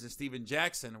Barnes and Steven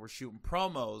Jackson were shooting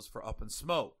promos for Up in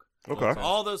Smoke. Okay. So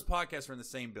all those podcasts are in the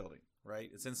same building, right?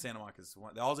 It's in Santa Monica.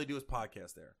 All they do is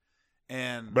podcast there.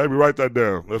 And Baby, write that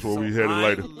down. That's where so we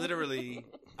headed later.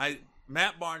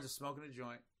 Matt Barnes is smoking a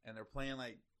joint, and they're playing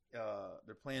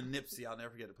they're playing Nipsey. I'll never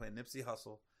forget. They're playing Nipsey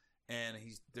Hussle, and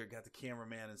they got the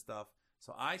cameraman and stuff.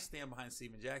 So I stand behind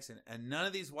Steven Jackson, and none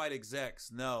of these white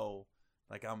execs know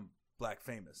like I'm black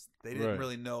famous. They didn't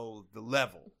really know the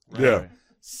level. Right? Yeah.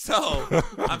 So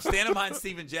I'm standing behind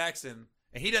Steven Jackson,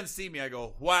 and he doesn't see me. I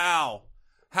go, wow.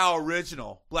 How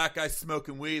original. Black guy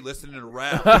smoking weed, listening to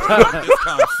rap. This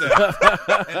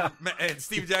concept. And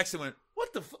Steve Jackson went,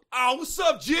 what the fuck? Oh, what's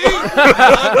up, G?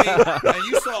 And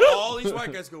you saw all these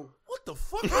white guys go, what the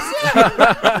fuck was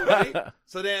that? Right?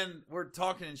 So then we're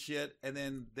talking and shit, and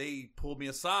then they pulled me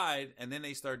aside, and then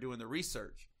they started doing the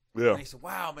research. Yeah. And they said,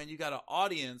 wow, man, you got an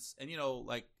audience. And,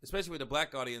 like, especially with the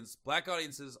black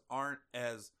audiences aren't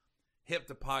as hip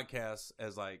to podcasts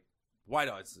as, like, white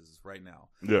audiences right now.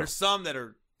 Yeah. There's some that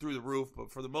are through the roof,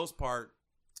 but for the most part,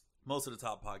 most of the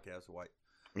top podcasts are white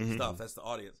stuff. That's the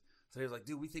audience. So he was like,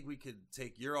 dude, we think we could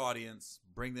take your audience,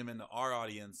 bring them into our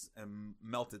audience, and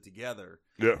melt it together.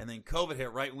 Yeah. And then COVID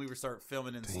hit right when we were starting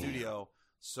filming in the studio.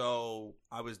 So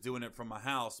I was doing it from my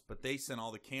house, but they sent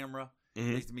all the camera. They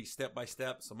used to me step by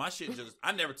step. So my shit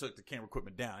I never took the camera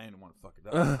equipment down. I didn't want to fuck it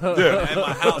up. Yeah. At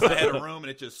my house, I had a room, and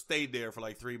it just stayed there for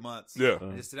like 3 months. Yeah.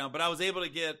 And just sit down. But I was able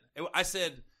to I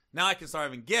said, now I can start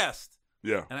having guests.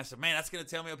 Yeah. And I said, man, that's going to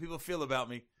tell me how people feel about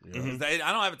me. I don't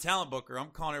have a talent booker. I'm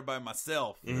calling everybody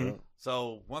myself.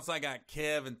 So once I got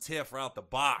Kev and Tiff right out the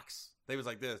box, they was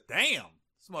like this, damn,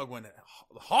 Smug went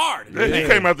hard. Yeah, he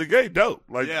came out the gate dope.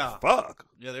 Like, fuck.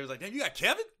 Yeah, they was like, damn, you got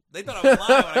Kevin? They thought I was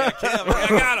lying when I got Kevin. I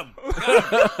got him.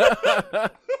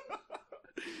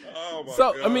 Oh my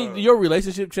So God. I mean, your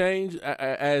relationship change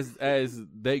as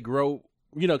they grow.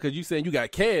 Because you saying you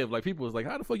got Kev, like people was like,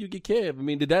 how the fuck you get Kev? I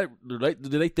mean, did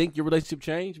they think your relationship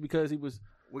changed because he was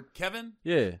with Kevin?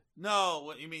 Yeah. No,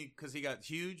 what you mean? Because he got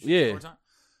huge? Yeah. Over time?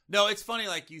 No, it's funny.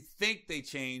 Like you think they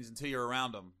changed until you're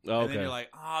around them, Oh, and then okay. you're like,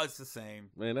 oh, it's the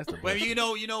same. Man, that's the But best. you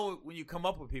know, when you come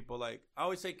up with people, like I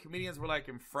always say, comedians were like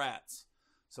in frats.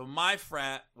 So my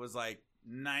frat was like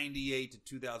 98 to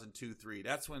 2002, 3.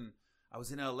 That's when I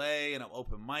was in LA and I'm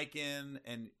open micing.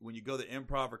 And when you go to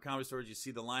Improv or Comedy Stores, you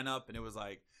see the lineup, and it was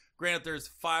like, granted, there's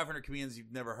 500 comedians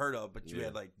you've never heard of, but you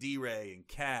had like D-Ray and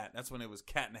Cat. That's when it was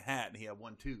Cat in a Hat, and he had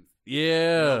one tooth.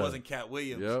 Yeah. It wasn't Cat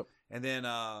Williams. Yep. And then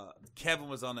Kevin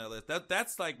was on that list.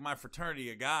 That's like my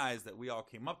fraternity of guys that we all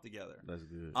came up together. That's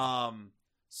good.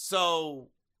 So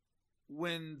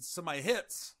when somebody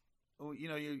hits,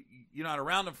 you're not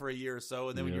around them for a year or so,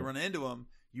 and then when you run into them,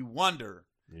 you wonder.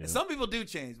 Yeah. And some people do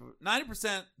change, but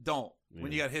 90% don't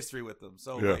when you got history with them.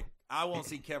 So like I won't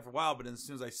see Kev for a while, but then as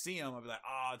soon as I see him, I'll be like,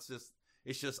 oh,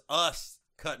 it's just us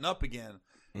cutting up again.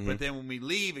 But then when we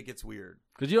leave, it gets weird.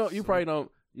 Because you probably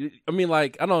don't. I mean,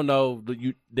 like I don't know.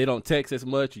 They don't text as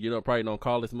much. You probably don't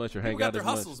call as much or hang People out got as their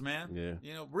much. hustles, man.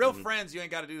 Yeah. Real friends, you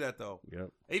ain't got to do that though.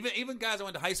 Yep. Even guys I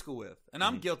went to high school with, and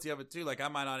I'm guilty of it too. Like I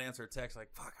might not answer a text, like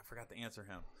fuck, I forgot to answer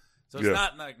him. So it's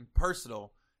not like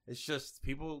personal. It's just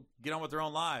people get on with their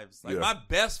own lives. Like my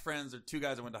best friends are 2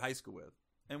 guys I went to high school with,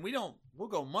 and we'll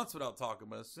go months without talking.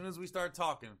 But as soon as we start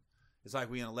talking, it's like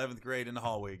we in 11th grade in the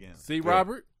hallway again. See,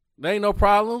 Robert, there ain't no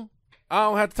problem. I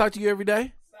don't have to talk to you every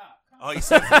day. Oh, you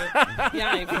sensitive? Yeah,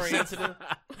 I ain't free. Sensitive?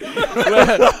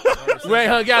 We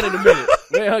ain't hung out in a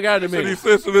minute. He's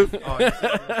sensitive. You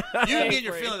can get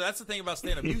your feelings. That's the thing about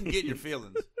stand-up. You can get your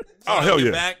feelings. Oh, hell yeah.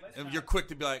 Back, and you're quick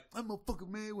to be like, I'm a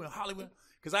fucking man with Hollywood.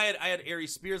 Because I had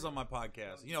Aries Spears on my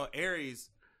podcast. Aries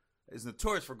is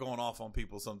notorious for going off on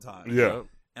people sometimes. Yeah.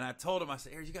 And I told him, I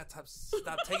said, Aries, you got to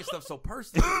stop taking stuff so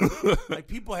personal. Like,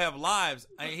 people have lives.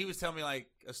 He was telling me, like,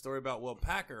 a story about Will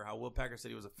Packer, how Will Packer said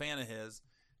he was a fan of his.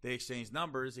 They exchanged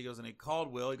numbers. He goes, and he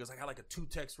called Will. He goes, I got like a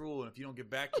 2-text rule, and if you don't get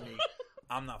back to me,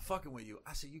 I'm not fucking with you.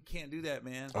 I said, you can't do that,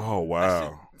 man. Oh, wow. I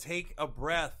said, take a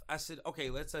breath. I said, okay,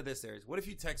 let's say this, Aries. What if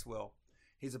you text Will?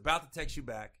 He's about to text you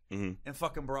back, and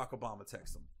fucking Barack Obama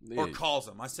texts him or calls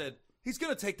him. I said, he's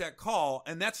going to take that call,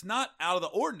 and that's not out of the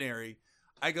ordinary.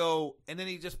 I go, and then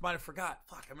he just might have forgot.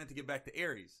 Fuck, I meant to get back to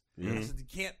Aries. I said, you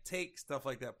can't take stuff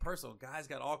like that personal. Guy's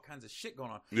got all kinds of shit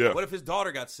going on. Yeah. What if his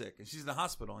daughter got sick, and she's in the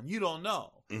hospital, and you don't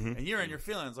know, and you're in your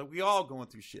feelings? Like, we all going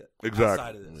through shit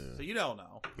outside of this. So you don't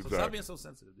know. So stop being so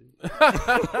sensitive, dude.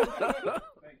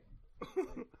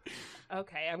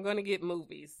 Okay, I'm going to get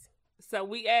movies. So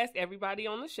we asked everybody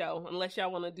on the show, unless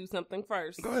y'all want to do something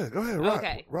first. Go ahead.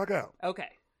 Rock out. Okay.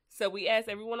 So we asked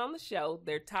everyone on the show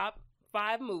their top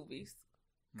 5 movies,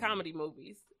 comedy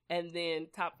movies, and then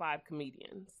top 5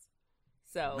 comedians.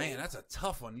 So Man, that's a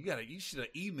tough one. You should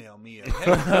have emailed me.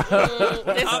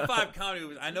 It's- Top 5 comedy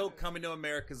movies. I know Coming to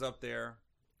America's up there.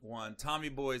 One. Tommy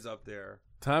Boy's up there.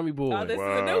 Tommy Boy. Oh, this is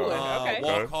a new one. Okay.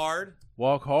 Walk Hard.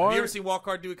 Walk Hard. Have you ever seen Walk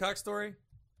Hard, Dewey Cox Story?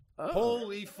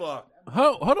 Holy fuck.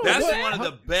 Hold on. That's what? one of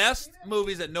the best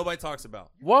movies that nobody talks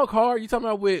about. Walk Hard. You talking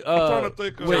about with trying to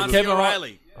think of- with John C. Kevin Hart?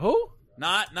 O'Reilly. Who?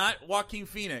 Not Joaquin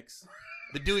Phoenix.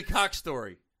 The Dewey Cox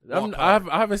Story. I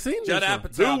haven't seen Judd this one.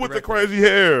 Apatow. Dude with the directed. crazy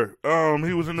hair.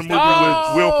 He was in the movie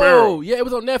Oh, with Will Ferrell. yeah, it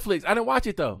was on Netflix. I didn't watch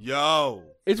it though. Yo.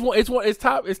 It's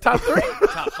top 3.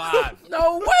 Top 5.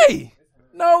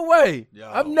 No way. Yo.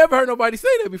 I've never heard nobody say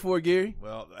that before, Gary.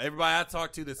 Well, everybody I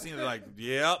talked to that's seen it like,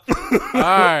 yep. All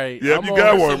right. Yeah, I'm you on-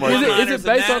 got one, Is Mike. it One-liners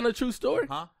based and on that. a true story?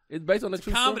 Huh? It's based on a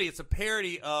true Comedy. story. It's a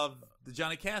parody of the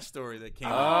Johnny Cash story that came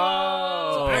out.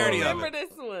 Oh, It's a parody of remember it.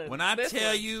 this one. When I This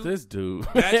tell one. you this dude.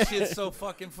 that shit's so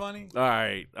fucking funny. All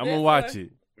right, I'm This gonna watch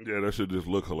one? it. Yeah, that should just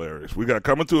look hilarious. We got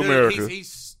Coming to Dude, America.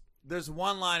 there's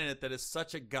one line in it that is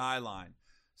such a guy line.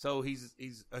 So he's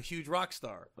a huge rock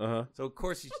star. Uh-huh. So of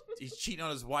course he's cheating on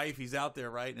his wife. He's out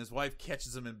there, right? And his wife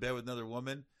catches him in bed with another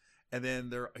woman. And then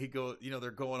they're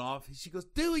going off. She goes,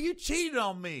 "Dude, you cheated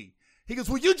on me." He goes,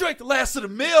 "Well, you drank the last of the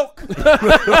milk.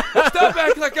 Stop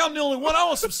acting like I'm the only one. I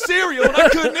want some cereal, and I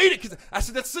couldn't eat it." Cause I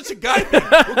said, "That's such a guy thing."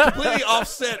 We're completely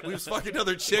offset. We was fucking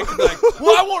another chick. And like,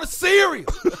 "Well, I want a cereal."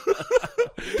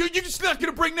 Dude, you're just not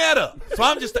gonna bring that up. So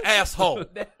I'm just an asshole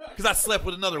because I slept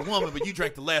with another woman, but you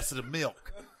drank the last of the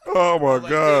milk. Oh my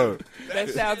God. That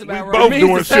sounds about We right. both Means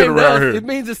doing the shit same around does. here. It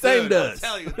means the same Dude, I'll does.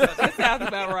 tell you. That sounds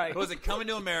about right. Was it Coming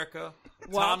to America?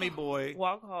 Walk- Tommy Boy.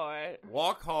 Walk Hard.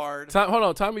 Walk Hard. Hold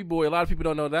on, Tommy Boy. A lot of people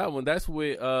don't know that one. That's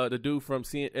with the dude from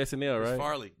SNL, right? Chris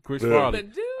Farley. Chris Yeah. Farley. The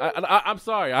dude. I'm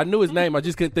sorry. I knew his name. I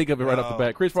just couldn't think of it right off the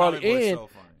bat. Chris Tommy Farley Boy's and so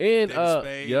funny. and David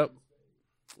Spade. yep.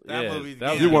 That Yeah, movie.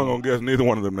 that was You yeah. weren't going to guess neither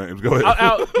one of them names. Go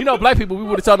ahead. You know, black people, we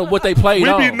would have told them what they played We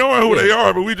on. be knowing who they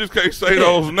are, but we just can't say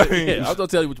those names. Yeah, I was gonna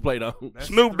tell you what you played on. That's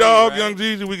Snoop 3, Dogg, right? Young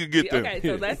Jeezy, we could get them. Okay,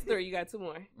 so that's 3. You got 2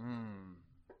 more.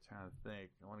 Trying to think.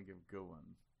 I want to give a good one.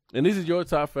 And this is your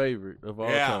top favorite of all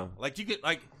time. Like you could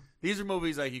these are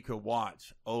movies like you could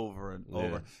watch over and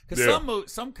over. Because Yeah.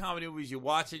 some comedy movies you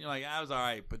watch it and you're like, I was all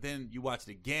right, but then you watch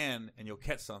it again and you'll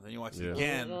catch something. You watch it Yeah.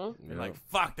 again Mhm. and like,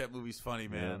 fuck, that movie's funny,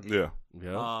 man. Yeah.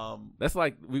 Yeah, that's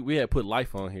like we had put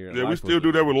Life on here. Yeah, we Life still was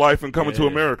do that with Life and Coming to Yeah.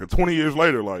 America. 20 years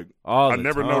later, like, all I the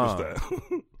never time. noticed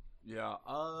that. Yeah.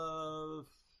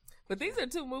 But these are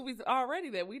 2 movies already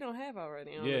that we don't have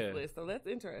already on Yeah. this list, so that's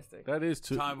interesting. That is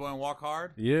too. Tommy Boy and Walk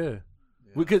Hard. Yeah.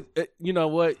 We could, you know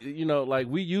what, like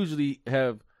we usually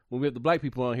have when we have the black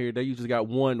people on here. They usually got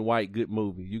one white good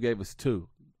movie. You gave us 2.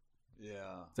 Yeah.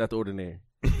 It's out the ordinary.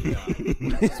 Yeah.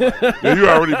 Yeah, you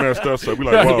already messed us up. We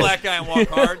like, There's a wow. black guy in Walk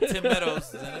Hard. Tim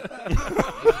Meadows is in it.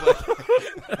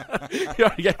 You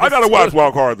already gave I us gotta 2. watch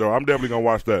Walk Hard though. I'm definitely gonna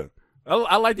watch that.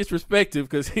 I like this perspective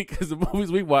because the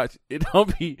movies we watch, it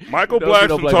don't be. Michael don't be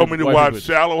no Blackson black told people- me to white watch people.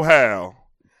 Shallow Hal,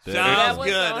 That That was was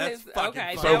good. on That's his- fucking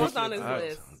okay, funny. that was on his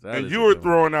list. and you were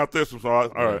throwing out this one, so all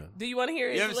right. Do you want to hear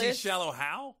his You ever seen list? Shallow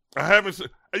Hal? I haven't seen.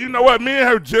 You know what? Me and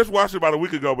her just watched it about a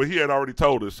week ago, but he had already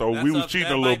told us, so That's we was up- cheating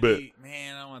that a little might bit. be-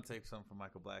 man, I want to take something from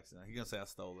Michael Blackson. He's gonna say I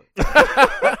stole it.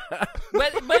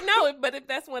 but no, but if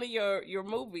that's one of your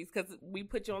movies, because we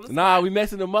put you on the spot. Nah, we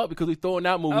messing them up because we throwing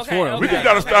out movies Okay, for them. We okay. just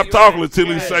gotta stop you're talking right. until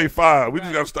he Right. say 5. We just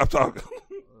Right. gotta stop talking.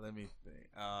 Let me think.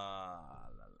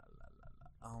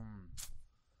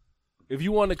 If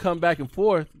you want to come back and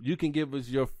forth, you can give us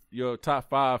your top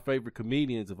 5 favorite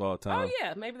comedians of all time. Oh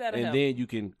yeah, maybe that'll And help. then you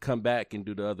can come back and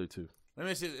do the other 2. Let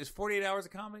me see. Is 48 Hours a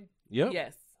comedy? Yep.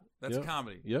 Yes. That's Yep. a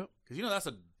comedy. Yep. Because you know that's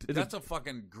It's a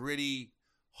fucking gritty,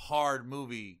 hard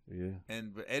movie. Yeah.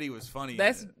 And but Eddie was funny. in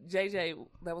That's it. JJ.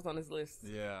 That was on his list.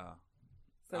 Yeah.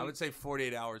 So I would say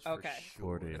 48 Hours for Okay.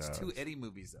 sure. 48 It's 2 Hours. Eddie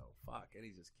movies though. Fuck,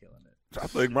 Eddie's just killing it. I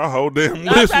think my whole damn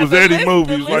No, list that's was the Eddie list- movies,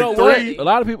 the You list know like was 3. Eddie. A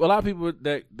lot of people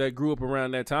that grew up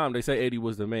around that time, they say Eddie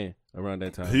was the man around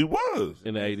that time. He was.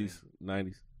 In the 80s,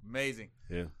 90s. Amazing.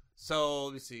 Yeah. So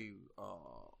let me see.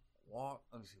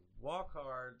 Walk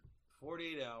Hard,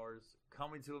 48 Hours,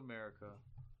 Coming to America,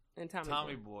 And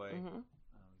Tommy Boy. Mhm. I'm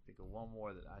think of one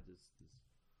more that I just is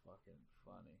fucking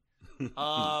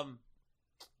funny.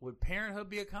 Would Parenthood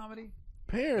be a comedy?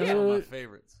 One of my Parenthood.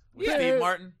 favorites. With Yeah. Steve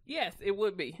Martin. Yes, it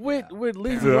would be. With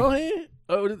Lindsay Yeah. Lohan?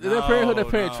 Oh, is that Parenthood or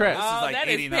Parent no. Trap? This is like that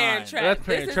is 89. Parent Trap. That's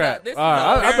Parent This is Trap. this is All right, a-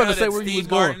 I was about to Parenthood, say that's where you Steve was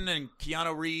going. Martin and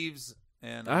Keanu Reeves.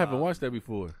 And I haven't watched that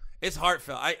before. It's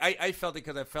heartfelt. I felt it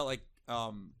because I felt like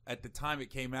at the time it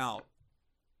came out.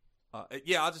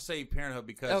 Yeah, I'll just say Parenthood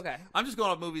because Okay. I'm just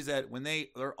going off movies that when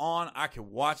they're on, I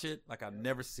can watch it like I've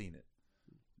never seen it.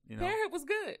 You know, Parenthood was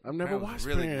good. I've never That was watched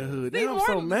really Parenthood. good. Now I'm so Steve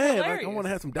Martin was mad. Like, I hilarious. want to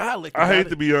have some dialect. I hate about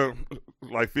to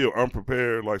be feel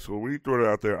unprepared. Like, so when you throw it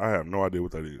out there, I have no idea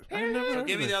what that is. I ain't never So heard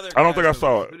give me of the it. other. I don't think I guys.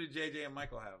 saw it. Who did JJ and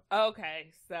Michael have? Okay,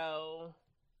 so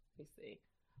let's see.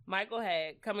 Michael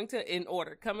had Coming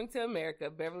to America,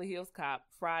 Beverly Hills Cop,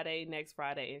 next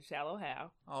Friday, and Shallow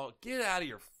Hal. Oh, get out of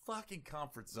your fucking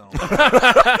comfort zone.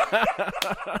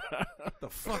 The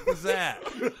fuck was that?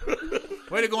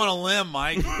 Way to go on a limb,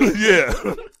 Mike. Yeah.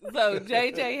 So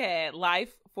JJ had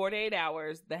Life, 48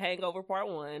 Hours, The Hangover Part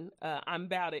 1, I'm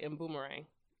Bout It, and Boomerang.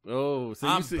 Oh, so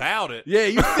I'm you see, about it. yeah,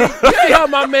 you see how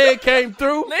my man came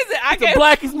through? Listen, It's the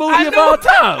blackest movie of all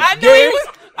time. I knew Gary. he was.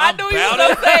 I knew he was About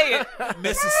gonna it. say it.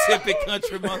 Mississippi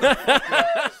country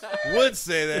motherfucker would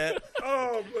say that.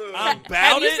 Oh man. I'm Have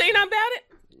about you it. seen I'm Bout It?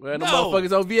 Well, the No.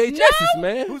 motherfuckers on VHSs,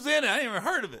 man. Who's in it? I ain't even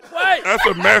heard of it. What? That's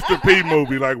a Master P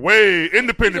movie, like way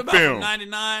independent It's about film.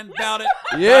 99 about it.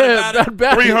 Yeah, about it.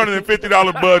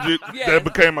 $350 budget Yes. that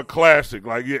became a classic.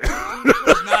 Like, yeah.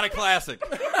 It's not a classic.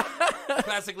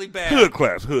 Classically bad. Hood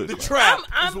class, hood The class. Trap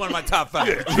I'm- is one of my top 5.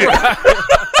 Yeah.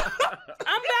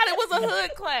 I'm Bout It was a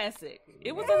hood classic.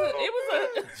 It was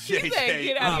a. She said, JJ,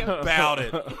 "Get out of I'm here." about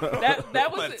it. That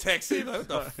I'm was gonna it. text him. What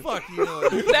the fuck you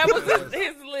doing? That was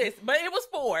his list, but it was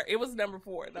 4. It was number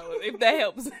 4 though. If that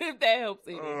helps, if that helps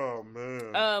any. Oh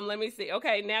man. Let me see.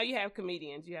 Okay, now you have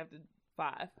comedians. You have to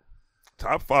 5,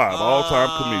 Top 5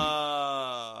 all-time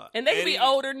comedian. and they can be Eddie-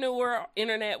 older, newer,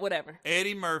 internet, whatever.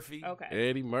 Eddie Murphy. Okay.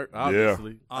 Eddie Murphy,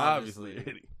 obviously. Obviously.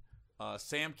 Eddie.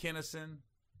 Sam Kinison.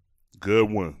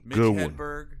 Good one. Mitch Good one.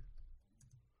 Hedberg.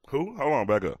 Who? Hold on,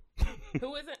 back up.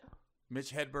 Who is it?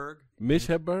 Mitch Hedberg. Mitch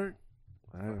Hedberg.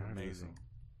 I haven't heard of Amazing.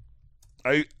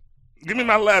 Hey, give me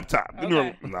my laptop. Give me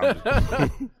Okay. no, I'm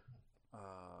just-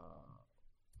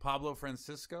 Pablo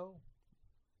Francisco.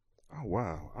 oh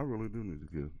wow, I really do need to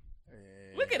get.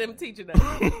 Look at him teaching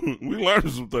us. We learned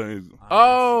some things.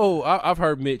 Oh, I've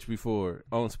heard Mitch before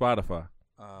on Spotify.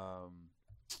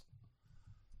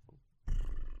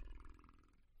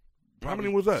 How many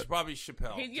was that? It's probably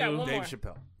Chappelle. He's got one Dave more.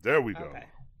 Chappelle. There we go. Okay.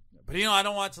 But I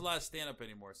don't watch a lot of stand up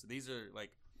anymore. So these are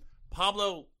like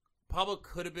Pablo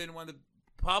could have been one of the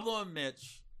Pablo and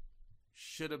Mitch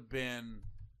should have been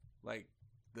like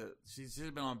she should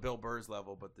have been on Bill Burr's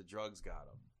level, but the drugs got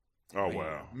him. Oh Like,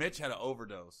 wow. Mitch had an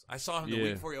overdose. I saw him the Yeah.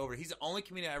 week before he over. He's the only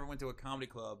comedian I ever went to a comedy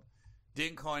club,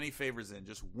 didn't call any favors in,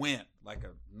 just went like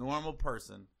a normal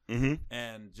person Mm-hmm.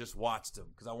 and just watched him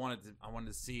because I wanted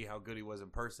to see how good he was in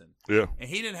person. Yeah. And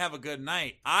he didn't have a good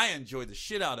night. I enjoyed the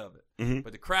shit out of it, Mhm.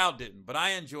 but the crowd didn't. But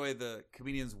I enjoy the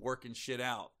comedians working shit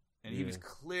out, and he Yeah. was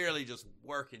clearly just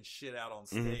working shit out on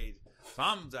stage. So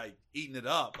I'm like eating it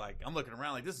up. Like I'm looking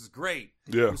around, like this is great.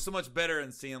 Yeah. It was so much better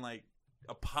than seeing like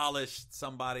a polished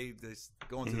somebody that's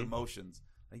going through the motions.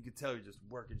 Like, you could tell you're just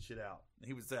working shit out. And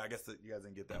he would say, I guess that you guys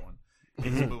didn't get that one.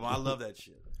 Just move on. I love that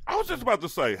shit. I was just about to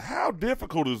say, how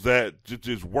difficult is that to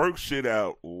just work shit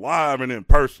out live and in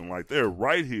person? Like they're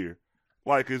right here.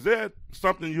 Like, is that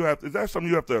something you have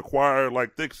to acquire,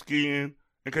 like thick skin,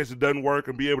 in case it doesn't work,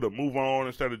 and be able to move on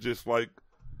instead of just like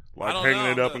I don't hanging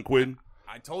know. it up and quitting?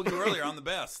 I told you earlier, I'm the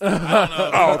best. I don't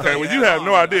know. Oh, okay. Well, you have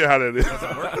no idea how that is.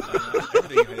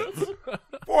 Everything hits.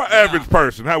 For an average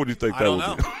person, how would you think I that don't would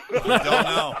know. be? I don't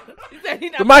know. He said he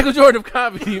not The Michael Jordan of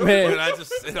comedy, man. Dude,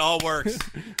 it all works.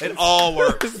 It all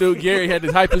works. Dude, Gary had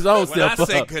to hype his own When I self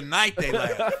say up. good night, they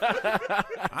laugh.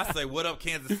 I say, what up,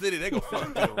 Kansas City? They go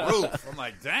fucking through the roof. I'm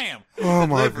like, damn. Oh,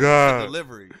 my Delivery, God.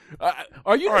 Delivery.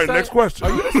 Are you All the right, same, next question.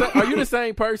 Are you the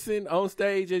same person on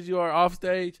stage as you are off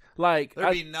stage? Like,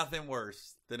 There'd be nothing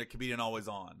worse than a comedian always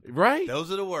on. right?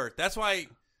 Those are the worst. That's why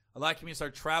a lot of comedians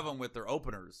start traveling with their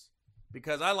openers,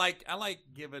 because I like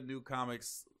giving new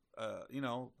comics,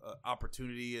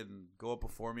 opportunity and go up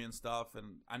before me and stuff.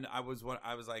 And I was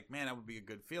like, man, that would be a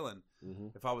good feeling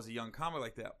if I was a young comic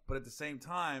like that. But at the same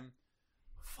time,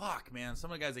 fuck, man,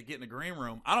 some of the guys that get in the green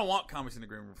room, I don't want comics in the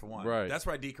green room for one. Right. That's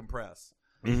where I decompress.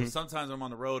 Mhm. So sometimes when I'm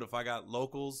on the road, if I got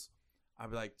locals, I'd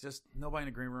be like, just nobody in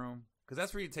the green room, because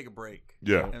that's where you take a break.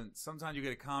 Yeah. And sometimes you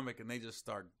get a comic and they just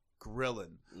start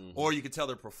grilling, or you can tell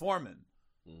they're performing.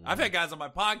 I've had guys on my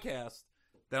podcast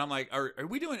that I'm like, are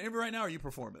we doing an interview right now, or are you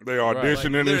performing? They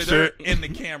auditioning and Literally, shit. they're in the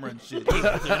camera and shit. I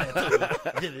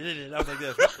was like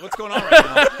this. What's going on right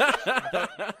now?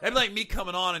 It'd be like me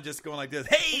coming on and just going like this.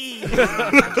 Hey,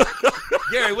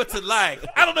 Gary, what's it like?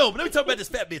 I don't know, but let me talk about this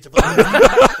fat bitch.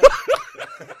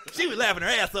 She was laughing her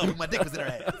ass off when my dick was in her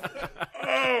ass.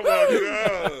 Oh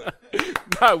my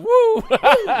God. Woo!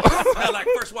 Smelled like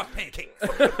first wash pancakes.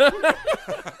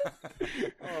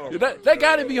 Oh That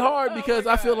got to be hard because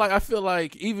I feel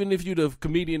like even if you the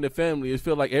comedian in the family, it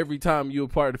feel like every time you're a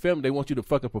part of the family, they want you to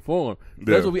fucking perform.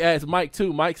 That's what we asked Mike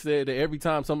too. Mike said that every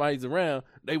time somebody's around,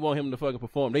 they want him to fucking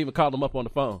perform. They even called him up on the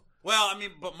phone. Well, I mean,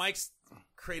 but Mike's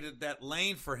created that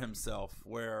lane for himself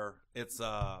where it's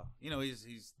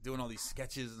he's doing all these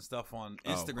sketches and stuff on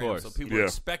Instagram, so people are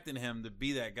expecting him to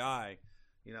be that guy.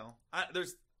 You know,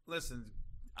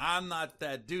 I'm not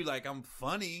that dude. Like, I'm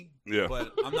funny,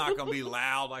 but I'm not gonna be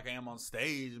loud like I am on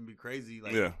stage and be crazy.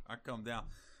 Like, I come down.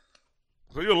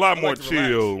 So you're a lot more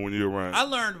chill when you're around. I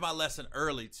learned my lesson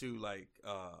early too. Like,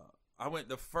 I went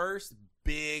the first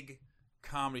big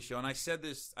comedy show, and I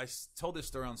told this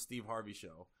story on Steve Harvey's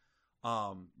show,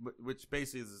 which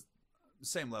basically is the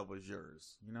same level as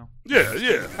yours, you know? Yeah.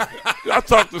 I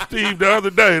talked to Steve the other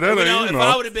day. That if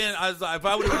I would have been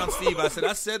on Steve, I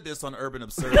said this on Urban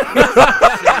Absurdity.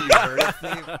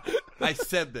 I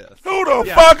said this. Who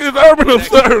the fuck is Urban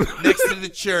Absurdity? Next to the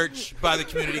church by the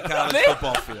community college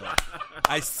football field.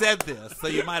 I said this, so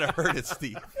you might have heard it,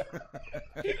 Steve.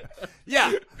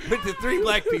 With the 3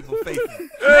 black people facing.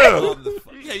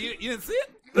 Yeah, you didn't see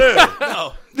it? Yeah.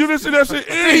 No. You didn't see that shit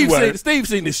anyway. Steve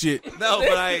seen this shit. No,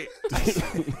 but I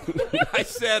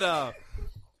said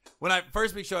when I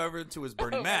first big show I ever went to was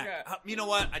Bernie Mac. You know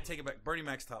what? I take it back. Bernie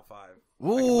Mac's top 5.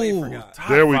 Ooh, I completely forgot.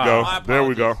 There we go. There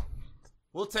we go.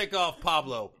 We'll take off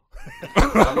Pablo.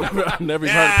 I've never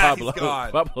heard of Pablo. He's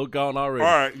gone. Pablo gone already.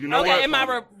 All right, you know what?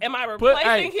 Am I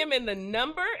replacing him in the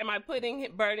number? Am I putting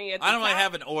Bernie at the I don't top?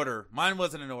 have an order. Mine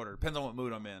wasn't in order. Depends on what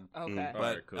mood I'm in. Okay. But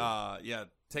right, cool.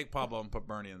 take Pablo and put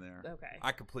Bernie in there. Okay.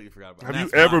 I completely forgot about. Have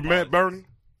you ever met Bernie?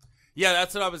 Yeah,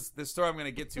 that's what the story I'm going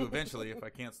to get to eventually if I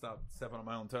can't stop stepping on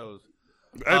my own toes.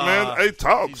 Hey man,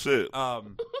 talk shit.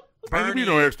 Bernie, give me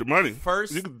no extra money.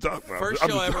 First you can talk about first it.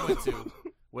 show I ever went to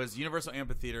was Universal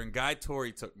Amphitheater, and Guy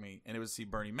Torrey took me, and it was to see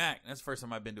Bernie Mac. And that's the first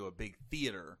time I've been to a big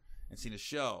theater and seen a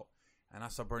show. And I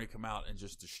saw Bernie come out and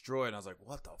just destroy it. And I was like,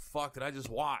 what the fuck did I just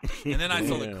watch? And then I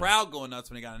saw the crowd going nuts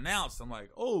when he got announced. I'm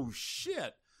like, oh,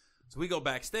 shit. So we go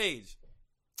backstage.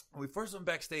 When we first went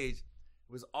backstage,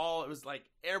 it was like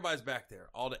everybody's back there.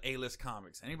 All the A-list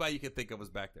comics. Anybody you could think of was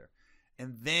back there.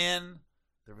 And then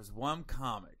there was one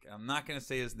comic. I'm not going to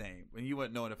say his name. And you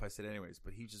wouldn't know it if I said it anyways.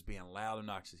 But he was just being loud and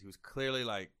obnoxious. He was clearly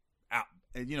like out,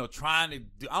 and, trying to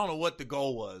do, I don't know what the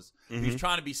goal was. Mm-hmm. He was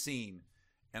trying to be seen.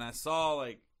 And I saw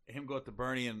like him go up to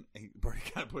Bernie, and Bernie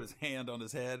kind of put his hand on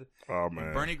his head. Oh, man.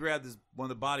 And Bernie grabbed one of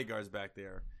the bodyguards back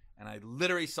there. And I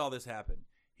literally saw this happen.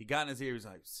 He got in his ear. He was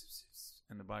like,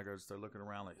 and the bodyguards started looking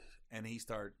around and he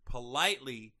started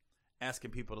politely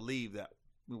asking people to leave that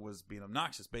was being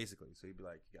obnoxious, basically. So he'd be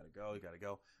like, you gotta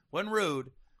go. Wasn't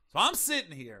rude. So I'm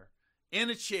sitting here in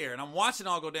a chair, and I'm watching it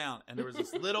all go down, and there was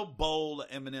this little bowl of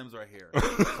M&Ms right here.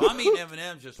 So I'm eating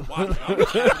M&Ms, just watching. I'm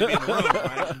just happy to be in the room,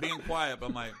 right? I'm being quiet, but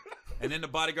I'm like, and then the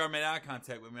bodyguard made eye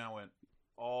contact with me, and I went,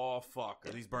 oh, fuck,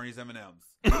 are these Bernie's M&Ms?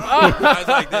 I was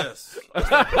like this.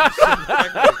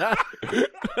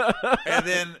 And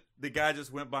then the guy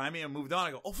just went by me and moved on.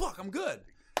 I go, oh, fuck, I'm good.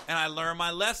 And I learned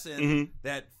my lesson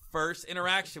that first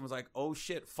interaction was like, oh,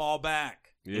 shit, fall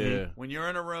back. Yeah. When you're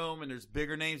in a room and there's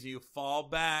bigger names, you fall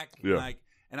back. Yeah.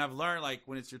 And I've learned, like,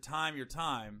 when it's your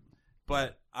time.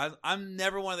 But I'm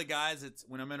never one of the guys that's,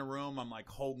 when I'm in a room, I'm like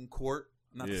holding court.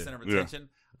 I'm not the center of attention.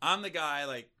 I'm the guy,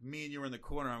 like, me and you were in the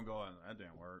corner. I'm going, that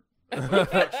didn't work. What the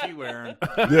fuck's she wearing?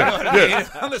 Yeah. You know what I mean?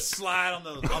 I'm going to slide on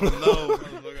the nose.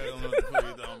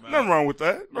 Nothing wrong with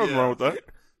that. Nothing wrong with that.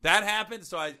 That happened.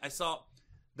 So I saw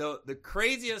the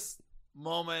craziest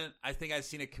moment I think I've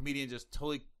seen a comedian just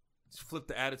totally flip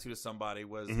the attitude of somebody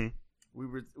was we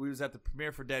was at the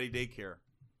premiere for Daddy Daycare,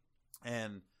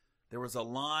 and there was a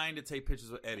line to take pictures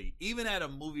with Eddie. Even at a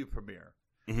movie premiere,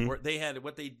 where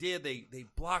they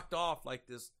blocked off like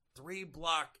this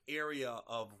 3-block area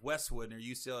of Westwood near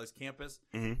UCLA's campus,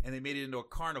 and they made it into a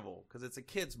carnival because it's a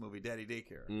kids movie, Daddy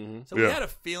Daycare. So we had a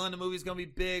feeling the movie's gonna be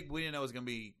big. We didn't know it was gonna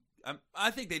be.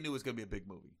 I think they knew it was gonna be a big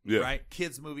movie, right?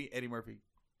 Kids movie, Eddie Murphy,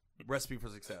 recipe for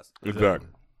success. Exactly.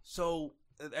 So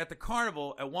at the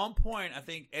carnival, at one point, I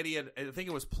think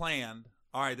it was planned.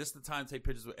 All right, this is the time to take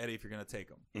pictures with Eddie if you're going to take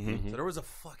them. So there was a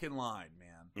fucking line,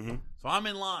 man. So I'm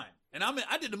in line, and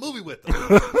I did the movie with them.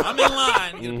 I'm in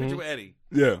line to get a picture with Eddie.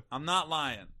 Yeah. I'm not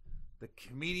lying. The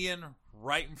comedian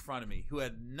right in front of me, who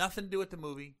had nothing to do with the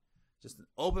movie, just an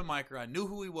open micer. I knew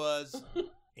who he was.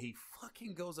 He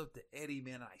fucking goes up to Eddie,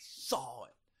 man, and I saw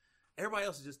it. Everybody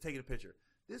else is just taking a picture.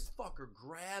 This fucker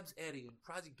grabs Eddie and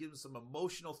tries to give him some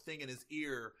emotional thing in his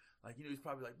ear. Like, he's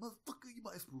probably like, motherfucker, you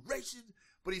my inspiration.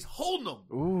 But he's holding him.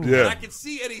 Ooh. Yeah. And I could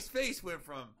see Eddie's face went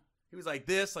from, he was like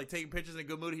this, like taking pictures in a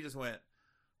good mood. He just went.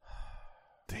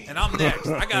 And I'm next.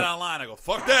 I got online. I go,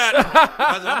 fuck that.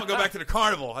 I said, I'm going to go back to the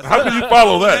carnival. I said, How can you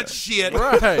follow that? shit.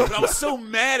 Right. But I was so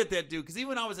mad at that dude because even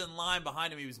when I was in line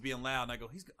behind him, he was being loud. And I go,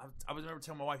 I remember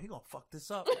telling my wife, he's going to fuck this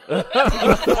up.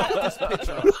 Fuck this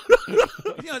picture up.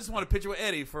 I just want a picture with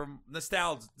Eddie for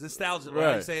nostalgia. Right?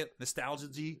 Right. You say it? Nostalgia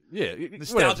G? Yeah.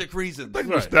 Nostalgic reasons. That's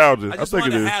nostalgia. I just think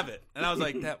wanted it to is. have it. And I was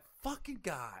like, that fucking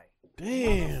guy.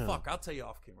 Damn. Fuck, I'll tell you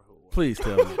off camera who it was. Please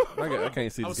tell me. I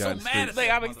can't see I this was guy so in the mad street. at Like,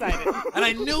 I'm excited. And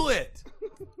I knew it.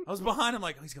 I was behind him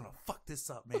like, oh, he's going to fuck this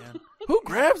up, man. Who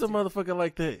grabs a motherfucker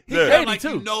like that? He Yeah. grabbed Eddie, like too.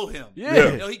 you know him.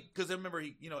 Yeah. You know, because I remember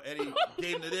Eddie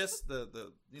gave him to this, the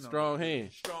Strong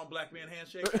hand. strong black man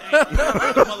handshake. The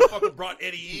motherfucker brought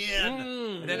Eddie in,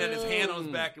 and then had his hand on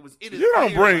his back. It was in his You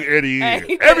don't ear, bring like, Eddie Hey, in. he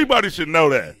did. Everybody should know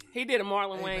that. He did a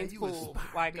Marlon Hey, man, Wayans you was pool.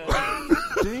 inspired. Like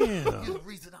a, Damn. You're the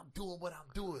reason I'm doing what I'm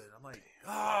doing. I'm like,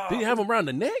 ah. Did you have him around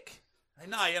the neck?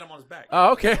 Nah, he had him on his back.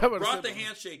 Oh, okay. Brought the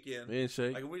handshake in.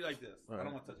 Handshake. Like we like this. I Right.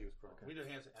 don't want to touch you. We do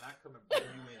handshake, and I come and bring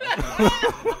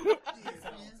you in.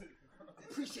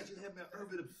 Appreciate you having that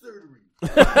urban absurdery.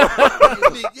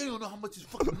 Man, you don't know how much it's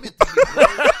fucking meant to me, bro.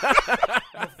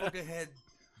 Motherfucker had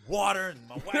water and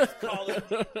my wife's calling.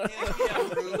 Yeah, I'm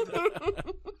rude.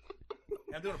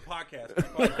 I'm doing a podcast.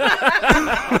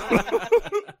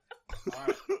 All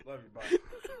right, love you,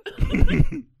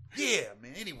 bye. Yeah,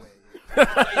 man. Anyway,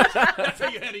 that's how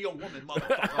you handle your woman,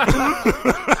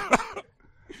 motherfucker.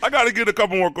 I got to get a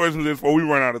couple more questions in before we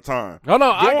run out of time. Oh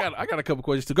no, I got a couple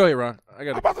questions too. Go ahead, Ron. I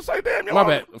got. I'm about to say, damn, My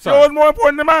bad. I'm sorry. Yours more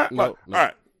important than mine. No, Like, no. All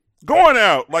right, going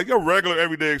out like your regular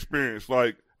everyday experience,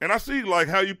 like, and I see like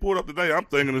how you pulled up today. I'm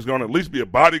thinking it's gonna at least be a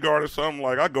bodyguard or something.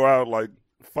 Like I go out like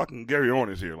fucking Gary Orn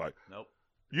is here. Like, Nope.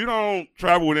 you don't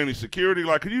travel with any security.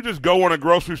 Like, can you just go in a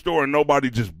grocery store and nobody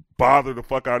just bother the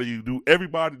fuck out of you?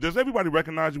 Does everybody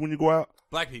recognize you when you go out?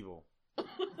 Black people.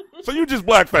 So you just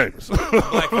black famous.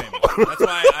 Black famous. That's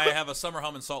why I have a summer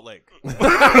home in Salt Lake.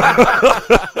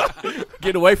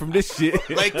 Get away from this shit.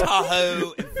 Lake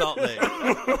Tahoe and Salt Lake.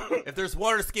 If there's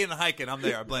water skiing and hiking, I'm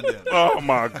there. I blend in. Oh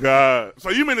my God! So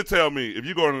you mean to tell me if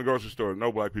you go in the grocery store,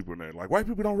 no black people in there, like white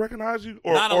people don't recognize you,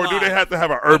 or Not a or do lot. they have to have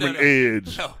an urban No.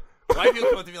 edge? No. White people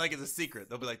come up to me like it's a secret.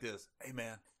 They'll be like this. Hey,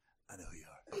 man, I know who you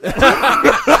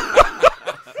are.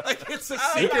 Like it's a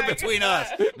secret between us.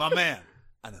 My man,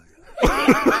 I know who you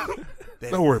are.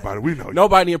 Don't worry about it. We know you.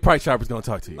 Nobody in Price Chopper's gonna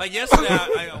talk to you. Like yesterday,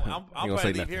 I'll gonna probably say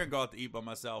leave nothing. here and go out to eat by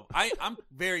myself. I'm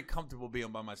very comfortable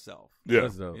being by myself. Yeah.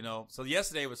 That's dope. You know, so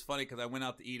yesterday was funny because I went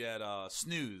out to eat at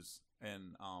Snooze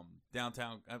in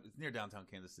downtown, it's near downtown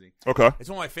Kansas City. Okay. It's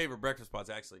one of my favorite breakfast spots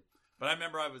actually. But I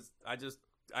remember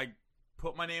I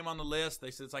put my name on the list.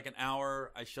 They said it's like an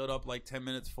hour. I showed up like 10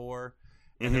 minutes for.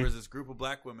 And there was this group of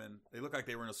black women. They looked like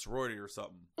they were in a sorority or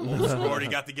something. The sorority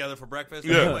got together for breakfast.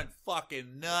 And Yeah. they went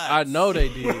fucking nuts. I know they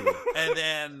did. And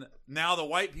then now the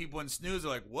white people in Snooze are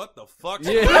like, what the fuck?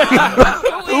 Yeah.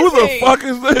 Who the fuck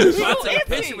is this? So I took a is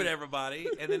picture he? with everybody,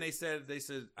 and then I said,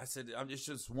 it's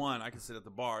just one. I can sit at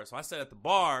the bar. So I sat at the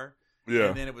bar, Yeah.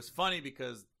 and then it was funny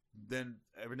because then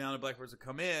every now and then a black person would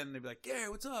come in, they'd be like, Gary,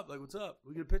 what's up? Like, what's up?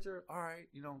 We get a picture? All right.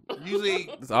 You know, usually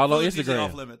It's all on food's usually Instagram.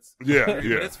 off limits. Yeah, But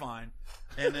yeah. it's fine.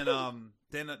 And then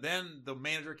the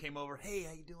manager came over. Hey,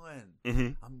 how you doing?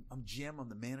 Mm-hmm. I'm Jim. I'm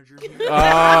the manager here.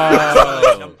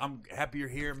 Oh. I'm happy you're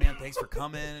here, man. Thanks for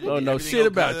coming. Oh, no Everything shit all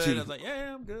about good? you. I was like,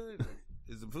 yeah, I'm good.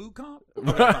 Is the food comp?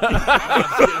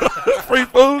 Free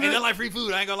food. Ain't nothing like free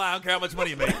food. I ain't gonna lie. I don't care how much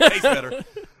money you make. It tastes better.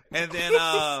 And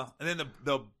then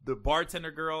the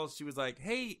bartender girl, she was like,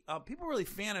 "Hey, people are really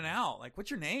fanning out. Like,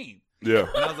 what's your name?" Yeah.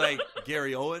 And I was like,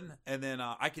 "Gary Owen." And then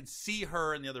I could see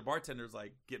her and the other bartenders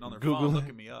like getting on their Googling. phone,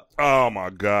 looking me up. Oh my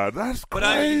God, that's But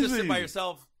crazy. you just sit by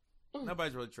yourself.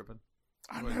 Nobody's really tripping.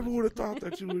 I never would have thought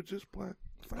that you were just black.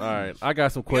 All right, I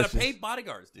got some You gotta questions. pay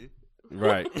bodyguards, dude.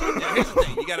 Right. Yeah, here's the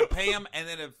thing: you gotta pay them, and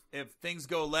then if things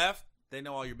go left, they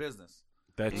know all your business.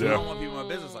 That's You Yeah. don't want people in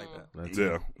my business like that. That's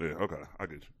Yeah. Yeah. Okay. I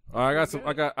get you. All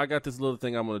right, I got this little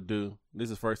thing I'm gonna do. This is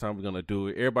the first time we're gonna do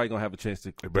it. Everybody gonna have a chance to.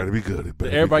 It better be good. It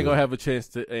better Everybody be gonna good. have a chance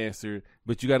to answer,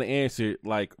 but you got to answer it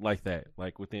like that,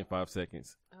 like within 5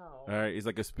 seconds. Oh. All right, it's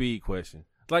like a speed question.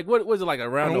 Like what was it like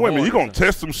around? Oh, the wait a minute, horn you or gonna something?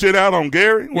 test some shit out on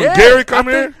Gary when Yeah, Gary come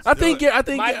in? I think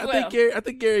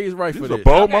Gary is right He's for a this.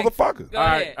 bold Okay. motherfucker. Go All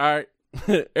right, ahead. all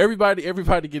right.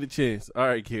 everybody get a chance. All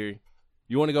right, Gary.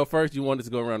 You want to go first? You want us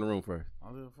to go around the room first?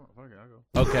 I'll do it. Fuck it,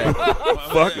 I'll go. Okay.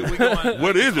 Fuck it. We going,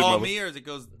 What is it, all mother? me or is it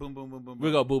goes boom, boom, boom, boom, boom?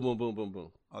 We'll go boom, boom, boom, boom,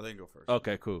 boom. Oh, they can go first.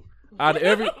 Okay, cool. Out of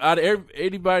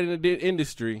anybody in the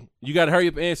industry, you got to hurry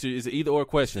up and answer. It's an either or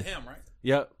question. Him, right?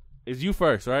 Yep. It's you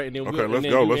first, right? And then Okay, and let's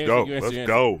then go. you Let's answer, go. you answer, Let's you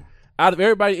answer. go. Out of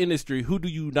everybody in the industry, who do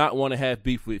you not want to have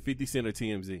beef with? 50 Cent or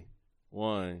TMZ?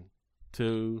 1,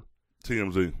 2.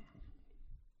 TMZ.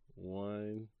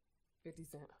 1. 50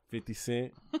 Cent. 50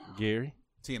 Cent. Gary.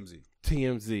 TMZ.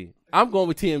 TMZ. I'm going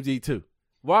with TMZ too.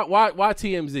 Why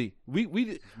TMZ?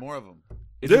 We More of them.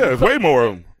 It's way more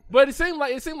of them. But it seemed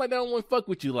like they don't want to fuck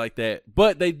with you like that.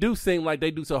 But they do seem like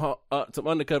they do some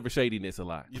undercover shadiness a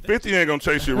lot. 50 ain't gonna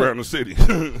chase you around the city.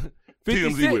 50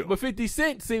 TMZ Cent, will. but 50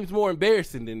 Cent seems more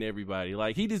embarrassing than everybody.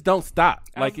 Like he just don't stop.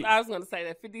 I Like was going to say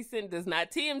that 50 Cent does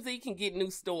not. TMZ can get new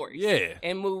stories. Yeah.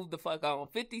 And move the fuck on.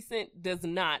 50 Cent does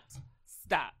not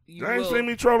stop. You I ain't will- seen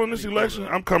me trolling this election.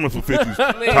 I'm coming for 50's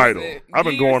title. I've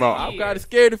been going off. I'm kind of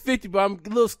scared of 50, but I'm a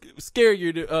little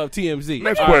scarier of TMZ.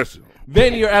 Next All right. question.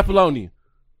 Vanny or Apollonia?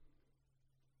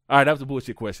 All right, that was a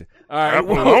bullshit question. All right,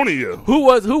 Apollonia. who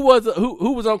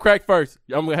was on crack first?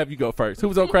 I'm gonna have you go first. Who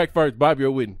was on crack first, Bobby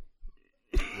or Whitney?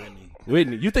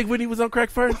 Whitney. You think Whitney was on crack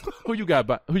first? Who you got?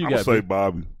 Who you I'm got? gonna say B?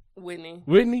 Bobby. Whitney.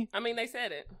 Whitney. I mean, they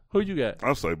said it. Who you got?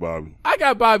 I'll say Bobby. I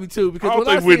got Bobby too because I don't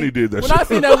when think Whitney did that When shit. I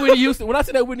seen that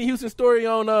Whitney Houston, story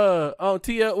on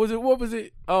TL, what was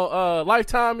it on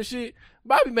Lifetime and shit?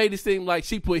 Bobby made it seem like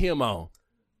she put him on,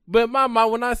 but my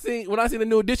mom when I seen the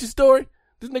New Edition story,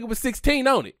 this nigga was 16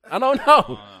 on it. I don't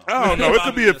know. I don't know. It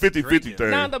could be a 50-50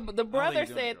 thing. Now, the brother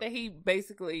doing said it. that he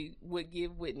basically would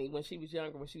give Whitney when she was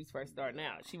younger, when she was first starting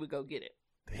out. She would go get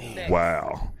it.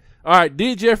 Wow. All right,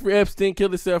 did Jeffrey Epstein kill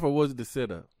himself or was it the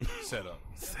setup?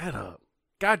 Setup.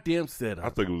 Goddamn I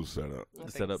setup. think it was a setup. I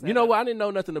think Setup. so. You know what? I didn't know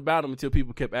nothing about him until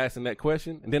people kept asking that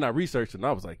question, and then I researched it, and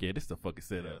I was like, "Yeah, this is a fucking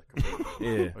setup."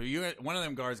 Yeah. Well, one of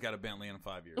them guards got a Bentley in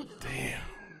 5 years.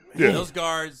 Yeah. Those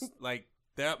guards, like,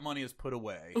 that money is put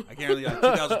away. I guarantee, like,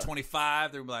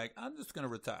 2025, they're like, I'm just going to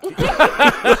retire.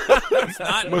 It's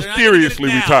not, Mysteriously they're not gonna get it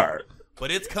now, retired. But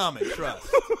it's coming,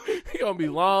 trust. He gonna be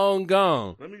long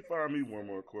gone. Let me find me one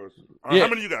more question. Yeah. How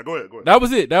many you got? Go ahead. That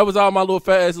was it. That was all my little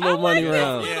fast little I money like this.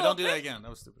 round. Yeah, don't do that again. That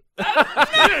was stupid.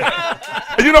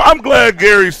 You know, I'm glad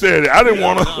Gary said it. I didn't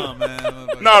want to. Oh, man.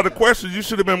 No, the question, you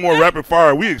should have been more rapid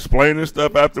fire. We explained this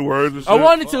stuff afterwards and shit. I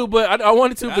wanted to, but I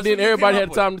wanted to, That's but then what you everybody came had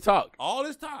up time to talk. All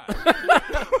this time.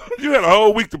 You had a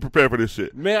whole week to prepare for this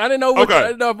shit. Man, I didn't know Okay. I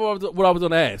didn't know what I was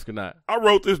gonna ask or not. I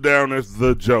wrote this down as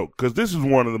the joke because this is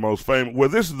one of the most famous. Well,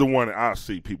 this is the one that I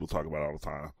see people talk about all the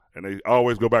time, and they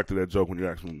always go back to that joke when you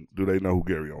ask them, "Do they know who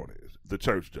Gary Owen is?" The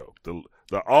church joke, the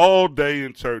all day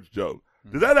in church joke.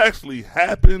 Did that actually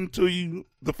happen to you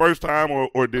the first time,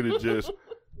 or did it just?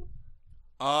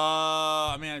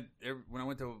 I mean, when I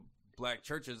went to black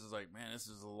churches, it's like, man, this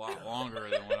is a lot longer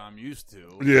than what I'm used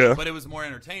to. Yeah. But it was more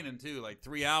entertaining, too. Like,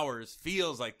 3 hours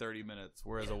feels like 30 minutes,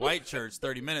 whereas a white church,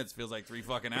 30 minutes feels like 3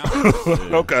 fucking hours.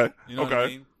 Okay. You know okay. what I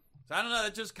mean? So I don't know.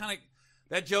 That just kind of,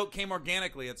 that joke came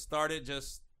organically. It started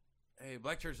just, hey,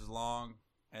 black church is long,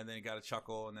 and then it got a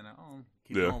chuckle, and then,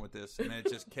 keep Yeah. going with this. And then it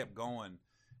just kept going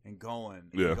and going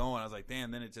and Yeah. going. I was like,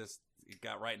 damn, then it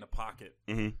got right in the pocket.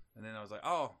 Mm-hmm. And then I was like,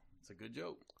 oh, it's a good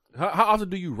joke. How often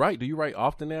do you write? Do you write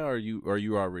often now, or you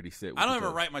already set? With I don't the ever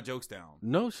joke? write my jokes down.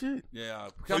 No shit. Yeah.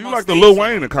 So I'm you on like the stage Lil so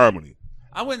Wayne much. of comedy?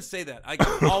 I wouldn't say that.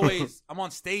 I'm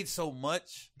on stage so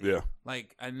much. Yeah.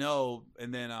 Like, I know,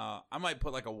 and then I might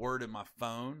put like a word in my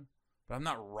phone, but I'm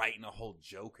not writing a whole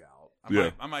joke out.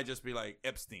 I might just be like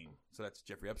Epstein. So that's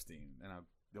Jeffrey Epstein. And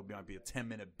there'll might be a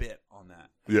 10-minute bit on that.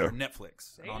 Yeah. Or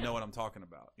Netflix. And I'll know what I'm talking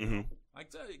about. Mm-hmm. I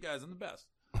tell you guys, I'm the best.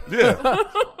 Yeah.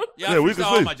 Yeah, Yeah, we we can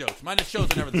all see. my jokes. My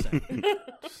shows are never the same.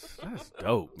 That's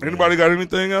dope. man. Anybody got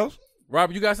anything else?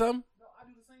 Robert, you got something?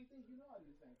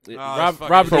 Oh, Rob, it's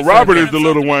fucking- Robert, So said- Robert is the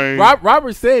Lil Wayne.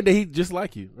 Robert said that he just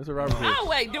like you. That's what Robert said. Oh,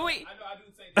 wait, do we? I do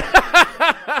the same thing.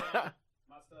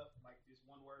 My stuff, like just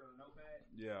one word on a notepad.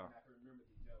 Yeah. And I can remember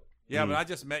the joke. Yeah, but I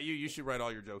just met you. You should write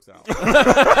all your jokes out.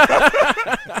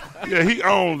 Yeah, he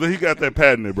owns it. He got that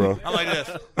patented, bro. I'm like this.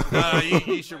 No,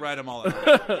 you should write them all out.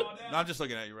 No, I'm just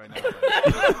looking at you right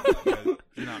now.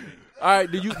 You're not me. All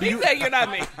right, do you He said you're not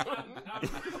me.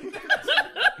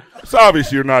 It's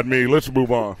obvious you're not me. Let's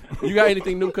move on. you got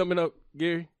anything new coming up,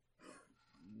 Gary?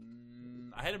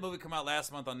 I had a movie come out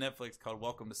last month on Netflix called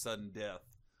Welcome to Sudden Death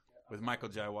with Michael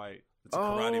J. White. It's a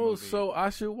karate Oh, movie. so I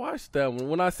should watch that one.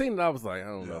 When I seen it, I was like, I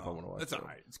don't know if I want to watch It's it. all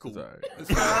right. It's cool. It's all right. It's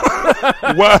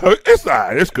good. Well, it's all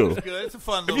right. It's cool. It's good. It's a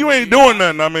fun If little you ain't movie. doing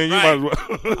nothing, I mean, you Right. might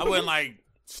as well. I wouldn't like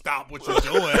stop what you're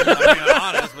doing. I'm being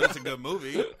honest, but it's a good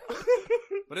movie.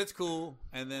 But it's cool.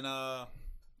 And then I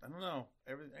don't know.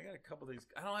 I got a couple things.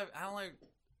 I don't like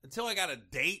until I got a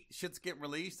date. Shit's getting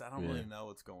released. I don't really know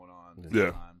what's going on.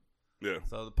 Yeah. Time. Yeah.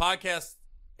 So the podcast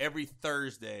every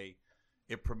Thursday.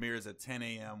 It premieres at 10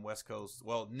 a.m. West Coast.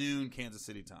 Well, noon Kansas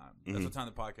City time. That's what time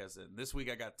the podcast is. This week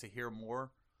I got To Hear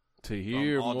More. To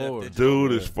hear All Deaf more. Digital.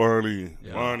 Dude is funny.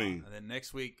 Yeah. Funny. And then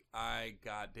next week I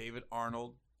got David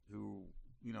Arnold, who,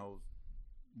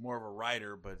 more of a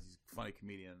writer, but he's a funny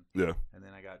comedian. Yeah. And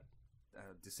then I got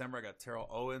December. I got Terrell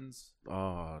Owens. Oh,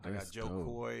 I that's got Joe dope.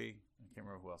 Coy. I can't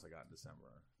remember who else I got in December.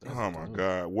 Oh my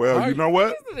God. Well, you know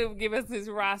what? He didn't give us his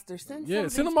roster. Send Yeah, some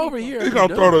send of him these over people. here. He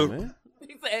gonna throw the- man.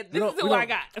 He said, We "This don't- is we who I don't-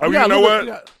 got." Oh, We you got a know little-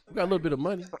 what? We got a little bit of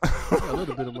money. We got a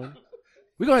little bit of money.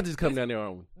 We're going to just come down there,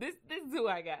 aren't we? This is who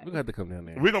I got. We're going to have to come down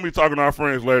there. We're gonna be talking to our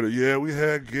friends later. Yeah, we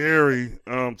had Gary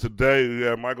today. We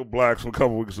had Michael Blacks a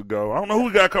couple weeks ago. I don't know who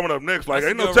we got coming up next. Like,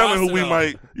 That's ain't a no good telling who roster, we though.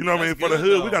 might. You know what I mean? That's For the good,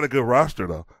 hood, though. we got a good roster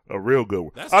though, a real good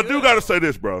one. That's I do good. got to say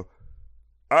this, bro.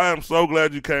 I am so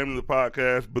glad you came to the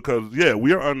podcast because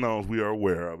we are unknowns. We are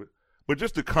aware of it. But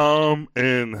just to come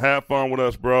and have fun with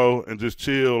us, bro, and just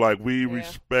chill, like we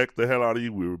respect the hell out of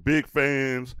you. We were big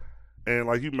fans, and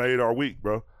like you made our week,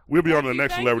 bro. We'll be on the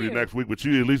next Thank celebrity you. next week, but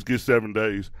you at least get 7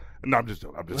 days. No, I'm just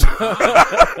joking.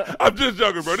 I'm just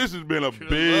joking, bro. This has been a Good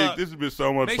big. luck. This has been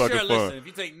so much Make fucking sure, fun. listen, if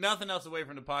you take nothing else away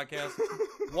from the podcast,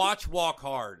 watch Walk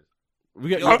Hard. We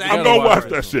got, Yo, I'm thank gonna you. watch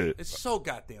that shit. It's so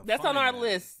goddamn That's funny, on our man.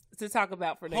 list to talk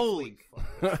about for next Holy week.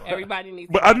 fuck. Everybody needs.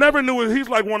 But to I watch never it. knew it. He's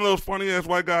like one of those funny ass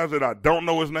white guys that I don't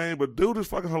know his name, but dude is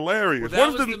fucking hilarious. Well, that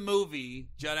What was is the movie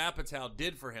Judd Apatow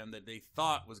did for him that they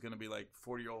thought was going to be like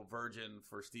 40-Year-Old Virgin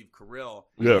for Steve Carell.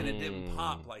 Yeah. And it didn't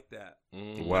pop like that.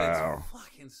 Wow. But it's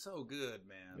fucking so good,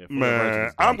 man. Yeah,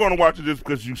 Man, I'm going to watch it just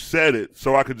because you said it,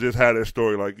 so I could just have that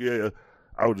story. Like, yeah,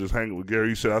 I was just hanging with Gary.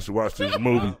 You said I should watch this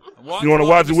movie. You want to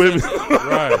watch it with me?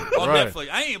 Right, On right. Netflix.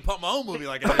 I ain't even pump my own movie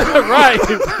like that.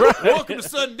 right. Welcome to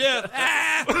Sudden Death.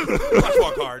 Watch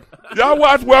Walk Hard. Y'all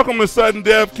watch Welcome to Sudden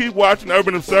Death. Keep watching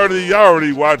Urban Absurdity. Y'all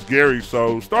already watched Gary,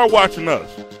 so start watching us.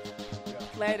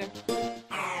 Later.